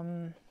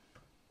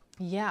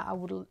yeah, I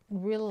would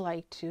really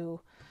like to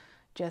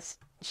just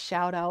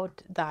shout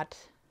out that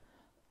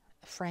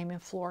frame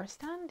and floor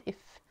stand if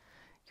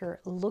you're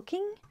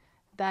looking.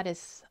 That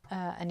is,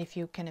 and if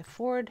you can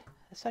afford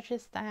such a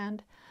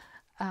stand,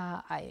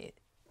 I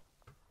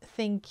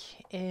think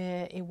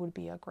it would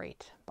be a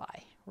great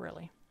buy,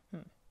 really.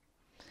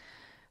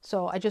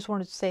 So I just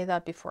wanted to say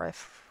that before I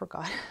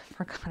forgot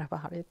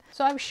about it.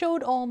 So I've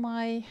showed all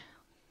my,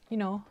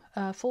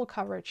 full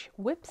coverage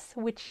WIPs,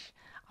 which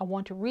I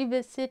want to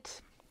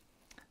revisit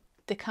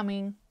the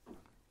coming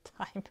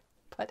time.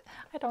 But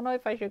I don't know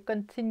if I should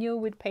continue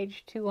with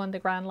page 2 on the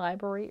Grand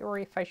Library, or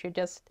if I should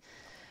just,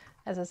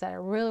 as I said, I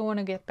really want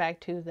to get back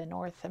to the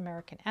North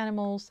American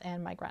animals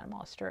and my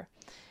Grandmaster.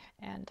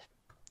 And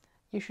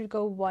you should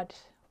go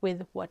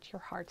with what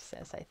your heart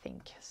says, I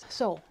think.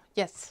 So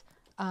yes,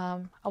 I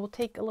will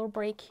take a little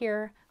break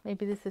here.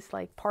 Maybe this is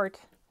like part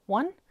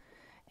 1,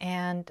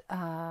 and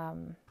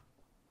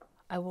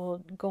I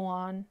will go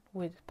on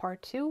with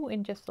part 2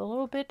 in just a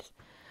little bit,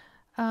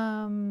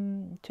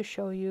 to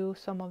show you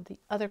some of the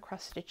other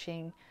cross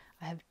stitching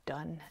I have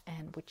done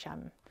and which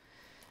I'm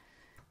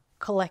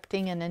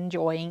collecting and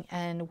enjoying,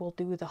 and we'll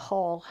do the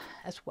haul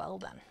as well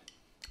then.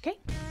 Okay,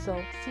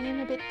 so see you in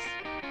a bit.